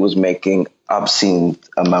Ricky was making obscene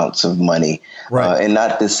amounts of money. Right. And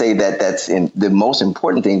not to say that that's the most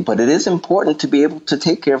important thing, but it is important to be able to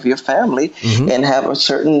take care of your family and have a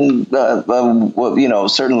certain,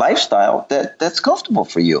 certain lifestyle that's comfortable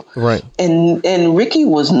for you. Right. And Ricky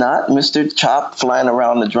was not Mr. Chop flying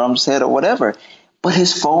around the drum set or whatever, but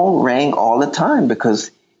his phone rang all the time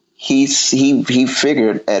because he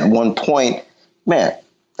figured at one point, man,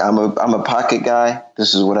 I'm a pocket guy.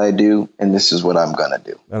 This is what I do, and this is what I'm gonna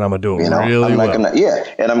do. And I'm gonna do it and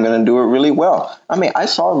I'm gonna do it really well. I mean, I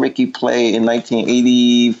saw Ricky play in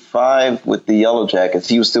 1985 with the Yellow Jackets.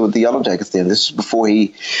 He was still with the Yellow Jackets then. This is before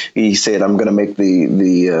he said, "I'm gonna make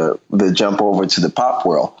the jump over to the pop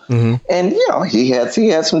world." Mm-hmm. And he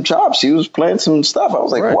had some chops. He was playing some stuff. I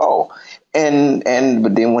was like, whoa.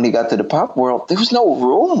 But then when he got to the pop world, there was no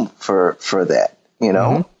room for that.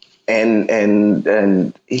 Mm-hmm.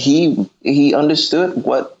 And he understood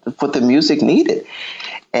what the music needed,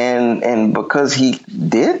 and because he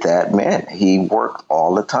did that, man, he worked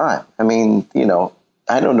all the time. I mean,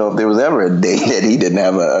 I don't know if there was ever a day that he didn't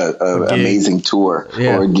have a amazing tour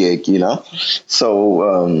or a gig.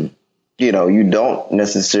 So you don't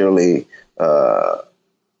necessarily have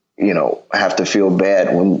to feel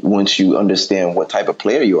bad once you understand what type of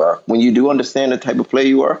player you are. When you do understand the type of player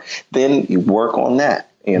you are, then you work on that.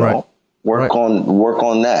 Work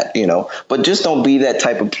on that, but just don't be that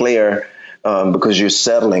type of player because you're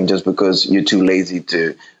settling just because you're too lazy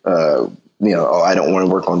to, I don't want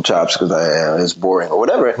to work on chops because it's boring or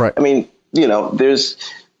whatever. Right. I mean, there's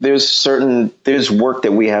work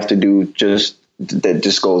that we have to do that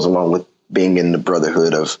just goes along with being in the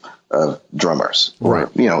brotherhood of drummers, or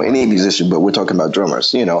any musician, but we're talking about drummers,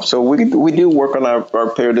 so we do work on our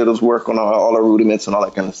paradiddles, work on all our rudiments and all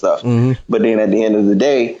that kind of stuff. Mm-hmm. But then at the end of the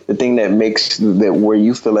day, the thing that makes that where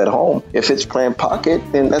you feel at home, if it's playing pocket,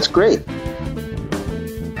 then that's great.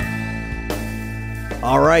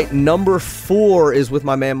 All right, number 4 is with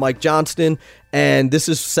my man Mike Johnston, and this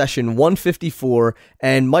is session 154,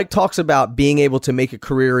 and Mike talks about being able to make a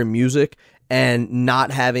career in music and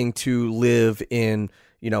not having to live in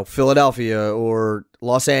Philadelphia or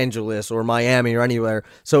Los Angeles or Miami or anywhere.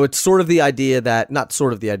 So it's sort of the idea that,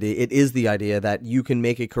 it is the idea that you can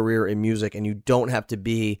make a career in music and you don't have to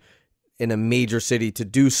be in a major city to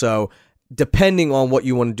do so, depending on what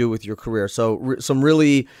you want to do with your career. So some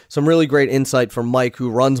really great insight from Mike, who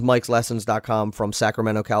runs Mike'sLessons.com from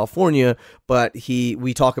Sacramento, California. But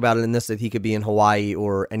we talk about it in this, that he could be in Hawaii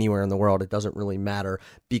or anywhere in the world. It doesn't really matter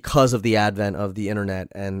because of the advent of the internet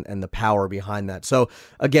and the power behind that. So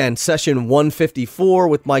again, session 154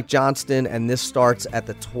 with Mike Johnston, and this starts at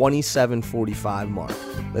the 27:45 mark.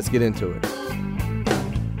 Let's get into it.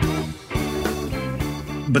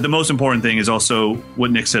 But the most important thing is also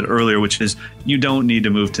what Nick said earlier, which is you don't need to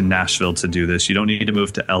move to Nashville to do this. You don't need to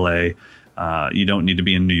move to LA. You don't need to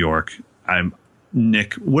be in New York.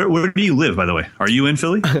 Nick, where do you live, by the way? Are you in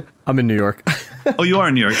Philly? I'm in New York. Oh, you are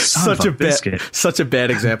in New York. Such a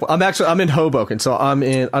bad example. I'm in Hoboken, so I'm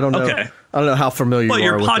in. I don't know. Okay. I don't know how familiar you are. But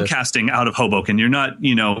you're with podcasting this. Out of Hoboken. You're not.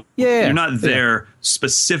 You're not there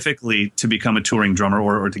specifically to become a touring drummer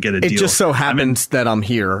or to get a deal. It just so happens that I'm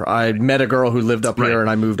here. I met a girl who lived up here, and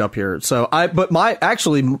I moved up here. So my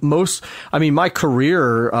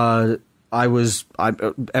career.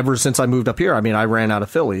 Ever since I moved up here, I ran out of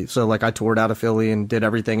Philly. So I toured out of Philly and did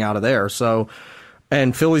everything out of there. So,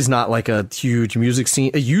 and Philly's not like a huge music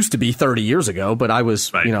scene. It used to be 30 years ago, but I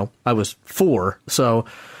was, I was 4. So,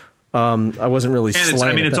 I wasn't really.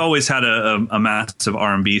 And it's always had a massive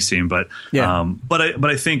R&B scene, but but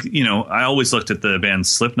I think I always looked at the band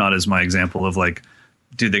Slipknot as my example of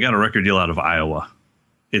dude, they got a record deal out of Iowa.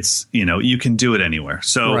 It's you can do it anywhere.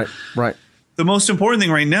 So right. The most important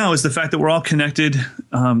thing right now is the fact that we're all connected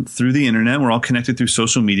through the internet. We're all connected through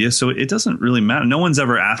social media. So it doesn't really matter. No one's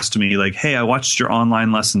ever asked me hey, I watched your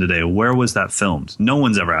online lesson today. Where was that filmed? No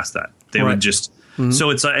one's ever asked that. They would just. Mm-hmm.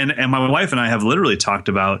 So it's and my wife and I have literally talked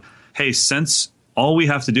about, hey, since all we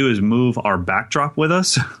have to do is move our backdrop with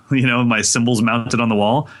us, my symbols mounted on the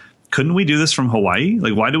wall. Couldn't we do this from Hawaii?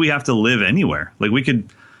 Why do we have to live anywhere? We could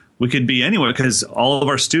be anywhere because all of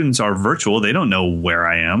our students are virtual. They don't know where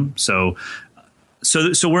I am. So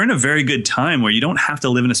So we're in a very good time where you don't have to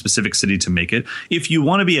live in a specific city to make it. If you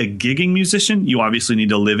want to be a gigging musician, you obviously need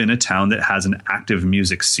to live in a town that has an active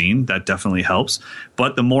music scene. That definitely helps.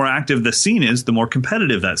 But the more active the scene is, the more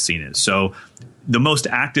competitive that scene is. So the most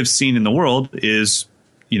active scene in the world is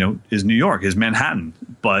New York, is Manhattan.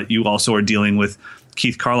 But you also are dealing with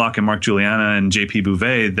Keith Carlock and Mark Juliana and JP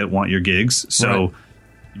Bouvet that want your gigs. So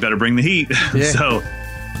you better bring the heat. Yeah. So.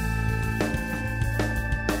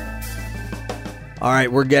 All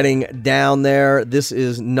right, we're getting down there. This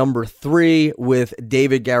is number 3 with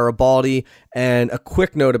David Garibaldi. And a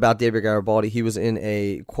quick note about David Garibaldi: he was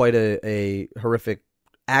in quite a horrific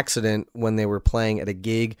accident when they were playing at a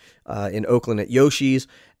gig in Oakland at Yoshi's.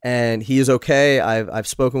 And he is okay. I've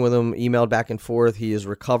spoken with him, emailed back and forth. He is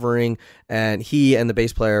recovering, and he and the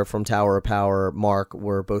bass player from Tower of Power, Mark,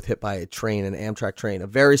 were both hit by a train, an Amtrak train. A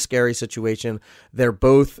very scary situation. They're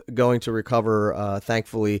both going to recover,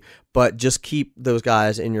 thankfully. But just keep those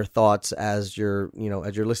guys in your thoughts as you're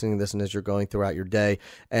listening to this and as you're going throughout your day.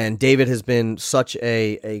 And David has been such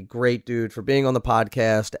a great dude for being on the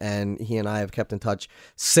podcast, and he and I have kept in touch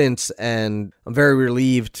since. And I'm very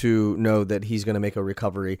relieved to know that he's going to make a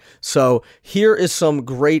recovery. So here is some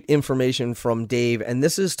great information from Dave, and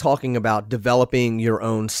this is talking about developing your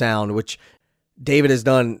own sound, which David has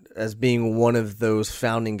done as being one of those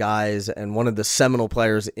founding guys and one of the seminal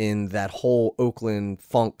players in that whole Oakland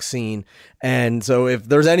funk scene. And so if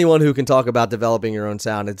there's anyone who can talk about developing your own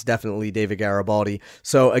sound, it's definitely David Garibaldi.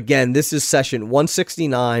 So again, this is session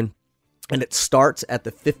 169, and it starts at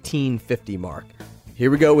the 1550 mark. Here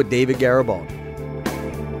we go with David Garibaldi.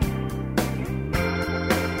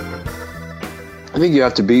 I think you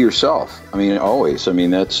have to be yourself. I mean, always. I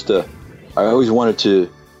mean, I always wanted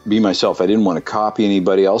to be myself. I didn't want to copy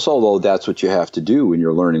anybody else, although that's what you have to do when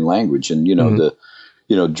you're learning language. And,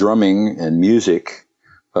 drumming and music,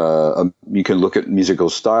 you can look at musical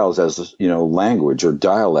styles as, language or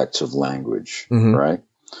dialects of language, right?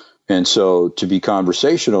 And so to be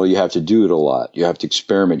conversational, you have to do it a lot. You have to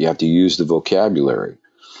experiment. You have to use the vocabulary.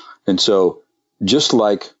 And so just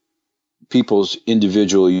like people's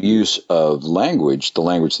individual use of language, the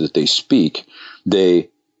language that they speak, they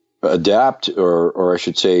adapt, or I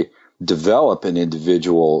should say, develop an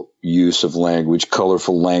individual use of language,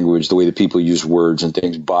 colorful language, the way that people use words and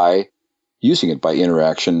things by using it, by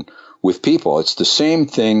interaction with people. It's the same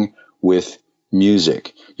thing with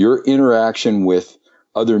music. Your interaction with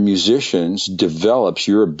other musicians develops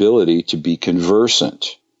your ability to be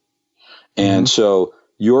conversant. And so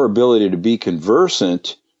your ability to be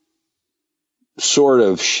conversant sort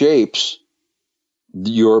of shapes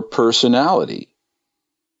your personality.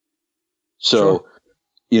 So,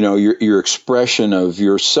 your expression of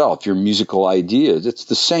yourself, your musical ideas, it's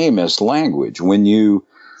the same as language. When you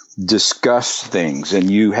discuss things and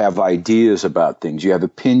you have ideas about things, you have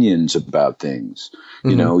opinions about things,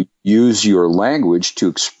 use your language to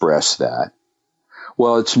express that.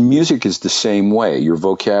 Well, music is the same way, your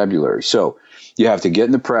vocabulary. So you have to get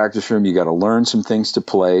in the practice room. You got to learn some things to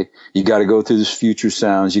play. You got to go through this Future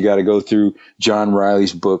Sounds. You got to go through John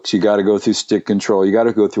Riley's books. You got to go through Stick Control. You got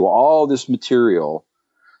to go through all this material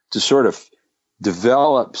to sort of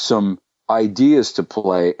develop some ideas to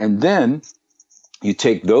play. And then you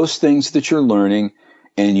take those things that you're learning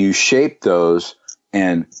and you shape those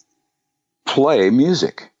and play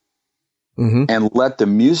music. And let the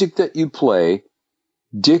music that you play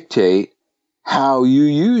dictate how you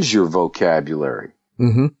use your vocabulary.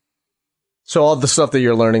 So all the stuff that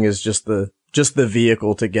you're learning is just the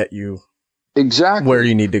vehicle to get you exactly where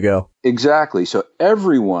you need to go. Exactly. So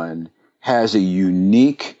everyone has a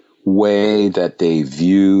unique way that they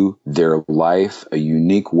view their life, a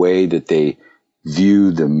unique way that they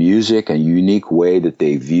view the music, a unique way that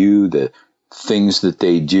they view the things that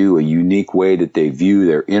they do, a unique way that they view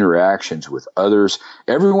their interactions with others.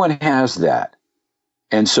 Everyone has that.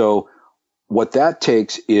 And so what that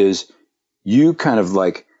takes is you kind of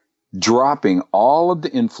like dropping all of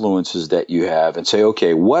the influences that you have and say,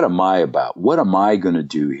 okay, what am I about? What am I going to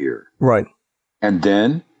do here? Right. And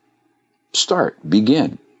then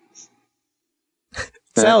begin.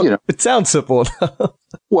 It sounds simple.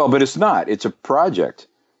 Well, but it's not. It's a project.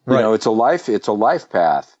 Right. It's a life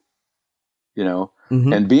path,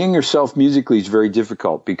 and being yourself musically is very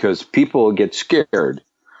difficult because people get scared,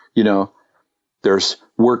 There's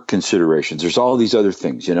work considerations. There's all these other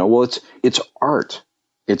things, Well, it's art.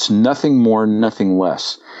 It's nothing more, nothing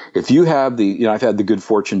less. If you have I've had the good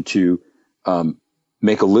fortune to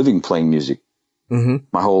make a living playing music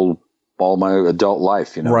all my adult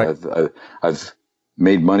life. Right. I've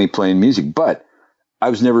made money playing music, but I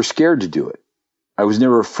was never scared to do it. I was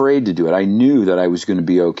never afraid to do it. I knew that I was going to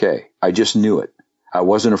be okay. I just knew it. I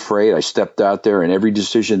wasn't afraid. I stepped out there, and every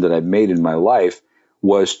decision that I've made in my life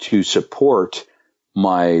was to support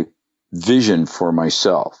my vision for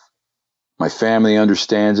myself. My family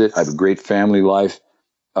understands it. I have a great family life.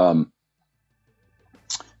 You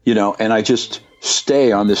know, and I just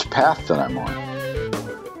stay on this path that I'm on.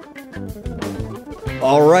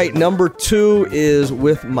 All right, number 2 is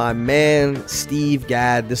with my man, Steve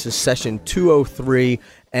Gadd. This is session 203,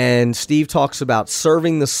 and Steve talks about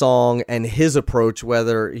serving the song and his approach,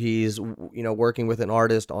 whether he's, you know, working with an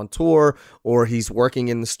artist on tour or he's working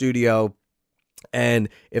in the studio. And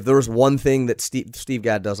if there's one thing that Steve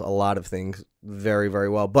Gadd does a lot of things very, very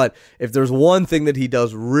well, but if there's one thing that he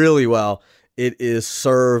does really well, it is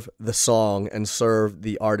serve the song and serve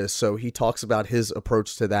the artist. So he talks about his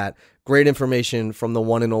approach to that. Great information from the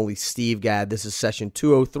one and only Steve Gadd. This is session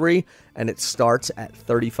 203, and it starts at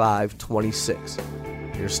 35:26.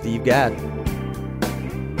 Here's Steve Gadd.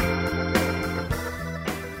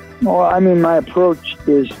 Well, I mean, my approach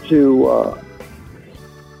is to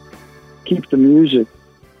keep the music,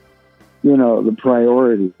 you know, the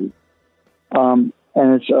priority.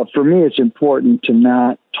 And it's for me, it's important to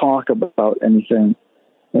not talk about anything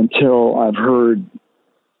until I've heard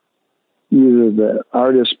either the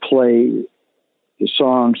artist play the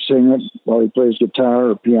song, sing it while he plays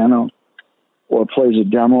guitar or piano, or plays a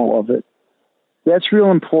demo of it. That's real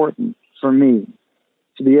important for me,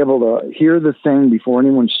 to be able to hear the thing before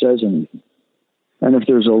anyone says anything. And if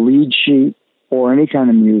there's a lead sheet or any kind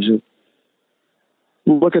of music,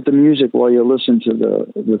 look at the music while you listen to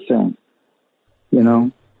the thing, you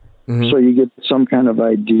know? Mm-hmm. So you get some kind of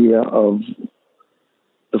idea of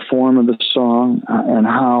the form of the song and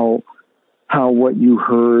how what you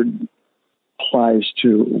heard applies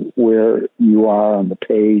to where you are on the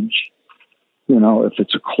page. You know, if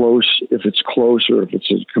it's close, or if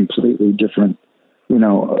it's a completely different, you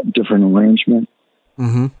know, different arrangement.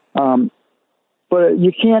 Mm-hmm. But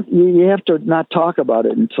you have to not talk about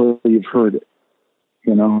it until you've heard it,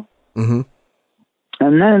 you know? Mm-hmm.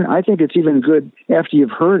 And then I think it's even good after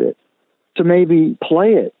you've heard it to maybe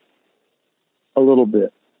play it a little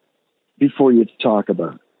bit before you talk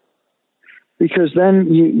about it, because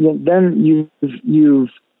then you've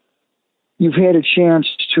had a chance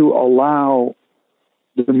to allow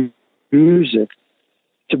the music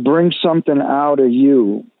to bring something out of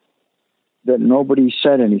you that nobody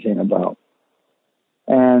said anything about,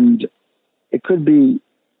 and it could be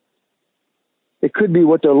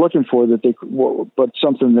what they're looking for, but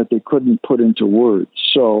something that they couldn't put into words.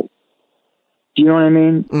 So, do you know what I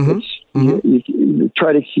mean? Mm-hmm. You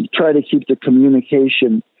try to keep the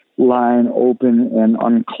communication line open and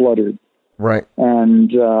uncluttered, right?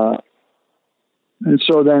 And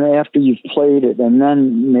so then after you've played it, and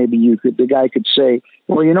then maybe the guy could say,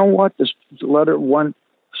 well, you know what, this letter one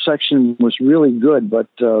section was really good, but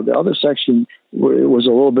the other section was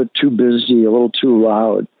a little bit too busy, a little too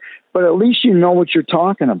loud. But at least you know what you're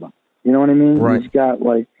talking about. You know what I mean? Right.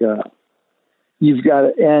 You've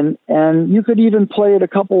got and you could even play it a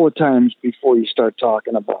couple of times before you start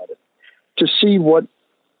talking about it, to see what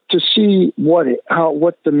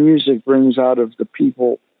the music brings out of the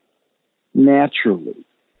people naturally.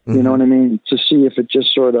 Mm-hmm. You know what I mean? To see if it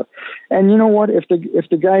just sort of, and you know what, if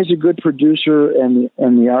the guy's a good producer and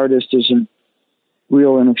the artist isn't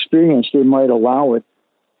real inexperienced, they might allow it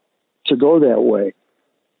to go that way.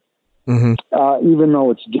 Mm-hmm. Even though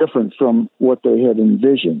it's different from what they had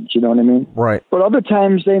envisioned, you know what I mean? Right. But other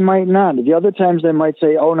times they might not. The other times they might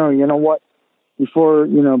say, "Oh no, you know what? Before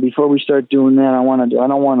we start doing that, I don't want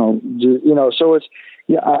to do." You know, so it's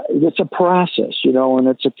a process, you know, and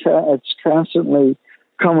it's constantly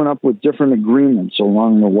coming up with different agreements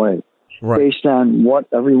along the way, right, based on what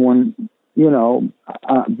everyone, you know,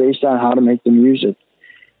 based on how to make the music,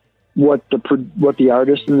 what the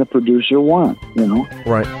artist and the producer want, you know,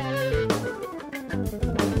 right.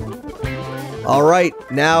 All right,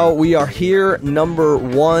 now we are here. Number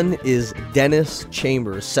 1 is Dennis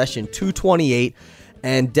Chambers, session 228.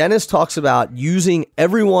 And Dennis talks about using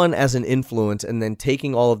everyone as an influence and then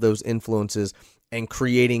taking all of those influences and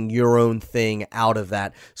creating your own thing out of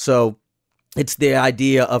that. So it's the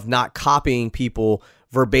idea of not copying people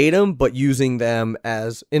verbatim, but using them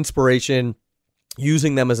as inspiration,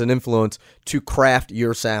 using them as an influence to craft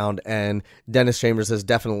your sound, and Dennis Chambers has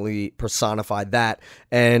definitely personified that.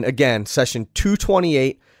 And again, session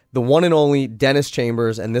 228, the one and only Dennis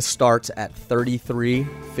Chambers, and this starts at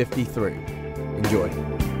 33:53. Enjoy.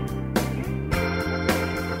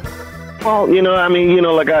 Well, you know, I mean, you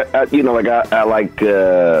know, I like,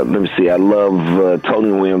 let me see, I love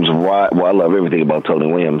Tony Williams' ride. Well, I love everything about Tony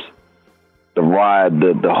Williams. The ride,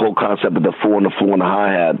 the whole concept of the 4 and the 4 and the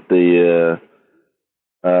hi-hat,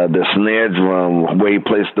 the snare drum, where he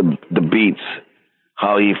plays the beats,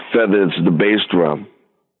 how he feathers the bass drum.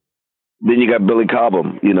 Then you got Billy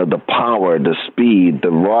Cobham, you know, the power, the speed,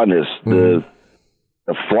 the rawness, the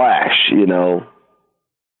flash, you know.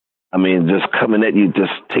 I mean, just coming at you,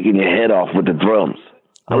 just taking your head off with the drums.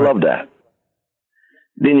 I love that.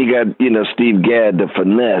 Then you got, you know, Steve Gadd, the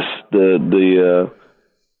finesse, the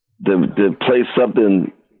play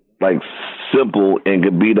something like simple and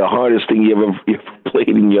could be the hardest thing you ever played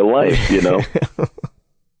in your life, you know.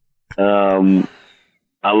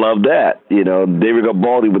 I love that, you know. David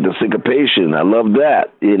Garbaldi with the syncopation. I love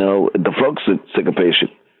that, you know, the folk syncopation,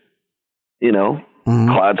 you know.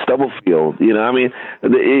 Clyde Stubblefield, you know, I mean,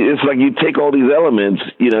 it's like you take all these elements,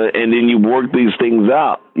 you know, and then you work these things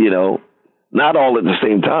out, you know, not all at the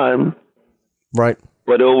same time. Right.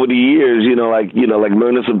 But over the years, you know, like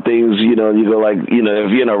learning some things, you know, you go like, you know,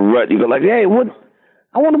 if you're in a rut, you go like, hey, I wonder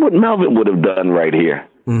what Melvin would have done right here.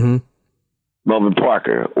 Melvin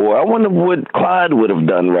Parker. Or I wonder what Clyde would have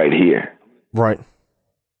done right here. Right.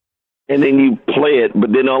 And then you play it,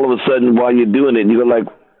 but then all of a sudden while you're doing it, you go like,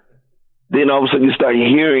 then all of a sudden you start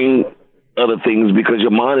hearing other things because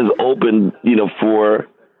your mind is open, you know, for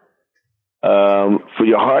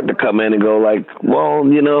your heart to come in and go like, well,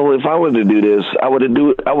 you know, if I were to do this, I would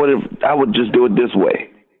just do it this way.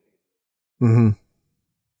 And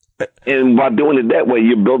by doing it that way,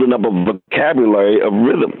 you're building up a vocabulary of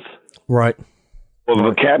rhythms, right? A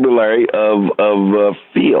vocabulary of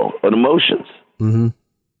feel and emotions.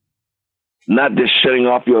 Not just shutting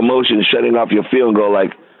off your emotions, shutting off your feel, and go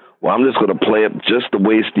like, well, I'm just going to play it just the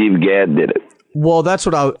way Steve Gadd did it. Well, that's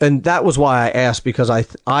what and that was why I asked, because I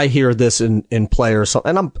hear this in players,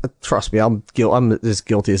 and trust me, I'm as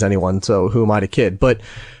guilty as anyone. So who am I to kid? But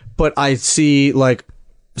I see like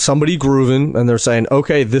somebody grooving, and they're saying,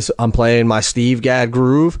 okay, I'm playing my Steve Gadd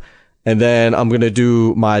groove, and then I'm going to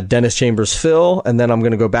do my Dennis Chambers fill, and then I'm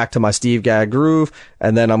going to go back to my Steve Gadd groove,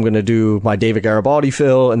 and then I'm going to do my David Garibaldi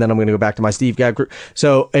fill, and then I'm going to go back to my Steve Gadd groove.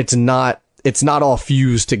 So it's not all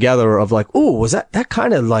fused together of like, oh, was that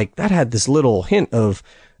kind of like, that had this little hint of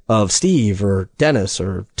Steve or Dennis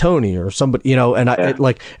or Tony or somebody, you know, and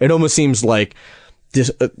it almost seems like this,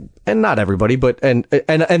 and not everybody, but, and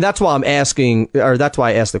that's why I'm asking, or that's why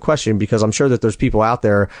I asked the question, because I'm sure that there's people out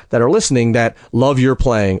there that are listening that love your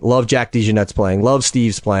playing, love Jack DeJohnette's playing, love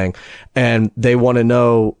Steve's playing, and they want to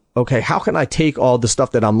know, okay, how can I take all the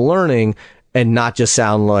stuff that I'm learning and not just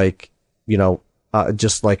sound like, you know,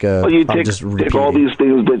 just like you take all these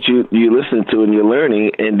things that you listen to and you're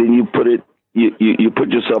learning, and then you put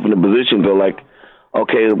yourself in a position to go like,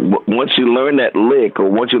 okay, once you learn that lick, or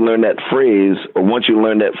once you learn that phrase, or once you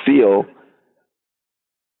learn that feel,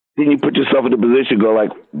 then you put yourself in a position to go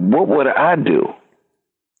like, what would I do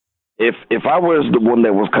if I was the one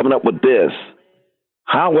that was coming up with this?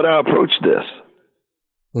 How would I approach this?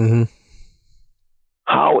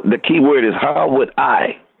 How, the key word is, how would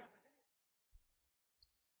I?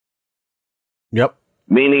 Yep.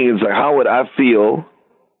 Meaning it's like, how would I feel?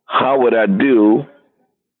 How would I do?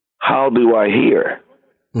 How do I hear?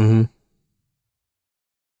 And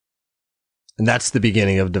that's the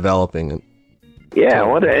beginning of developing it. Yeah,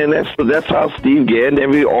 and that's how Steve Gadd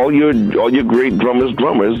and all your great drummers,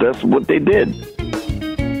 that's what they did.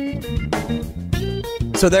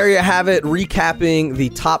 So there you have it, recapping the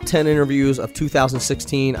top 10 interviews of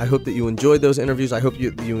 2016. I hope that you enjoyed those interviews. I hope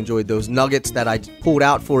you enjoyed those nuggets that I pulled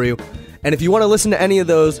out for you. And if you want to listen to any of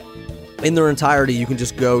those in their entirety, you can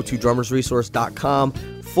just go to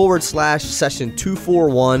drummersresource.com/session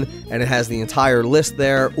 241, and it has the entire list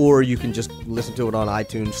there, or you can just listen to it on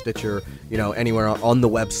iTunes, Stitcher, you know, anywhere on the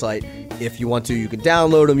website. If you want to, you can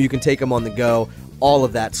download them, you can take them on the go, all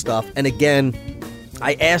of that stuff. And again,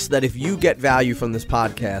 I ask that if you get value from this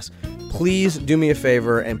podcast, please do me a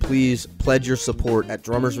favor and please pledge your support at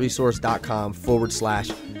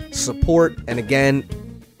drummersresource.com/support. And again,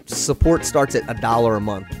 support starts at $1 a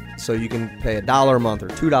month. So you can pay $1 a month or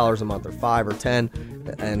 $2 a month or $5 or $10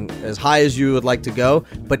 and as high as you would like to go.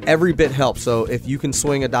 But every bit helps. So if you can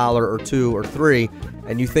swing $1 or $2 or $3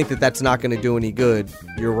 and you think that that's not going to do any good,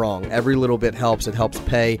 you're wrong. Every little bit helps. It helps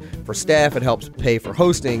pay for staff. It helps pay for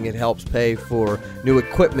hosting. It helps pay for new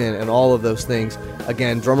equipment and all of those things.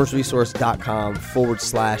 Again,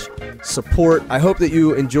 drummersresource.com/support. I hope that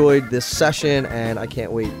you enjoyed this session, and I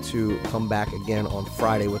can't wait to come back again on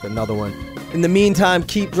Friday with another one. In the meantime,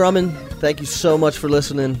 keep drumming. Thank you so much for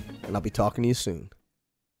listening, and I'll be talking to you soon.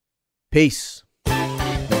 Peace.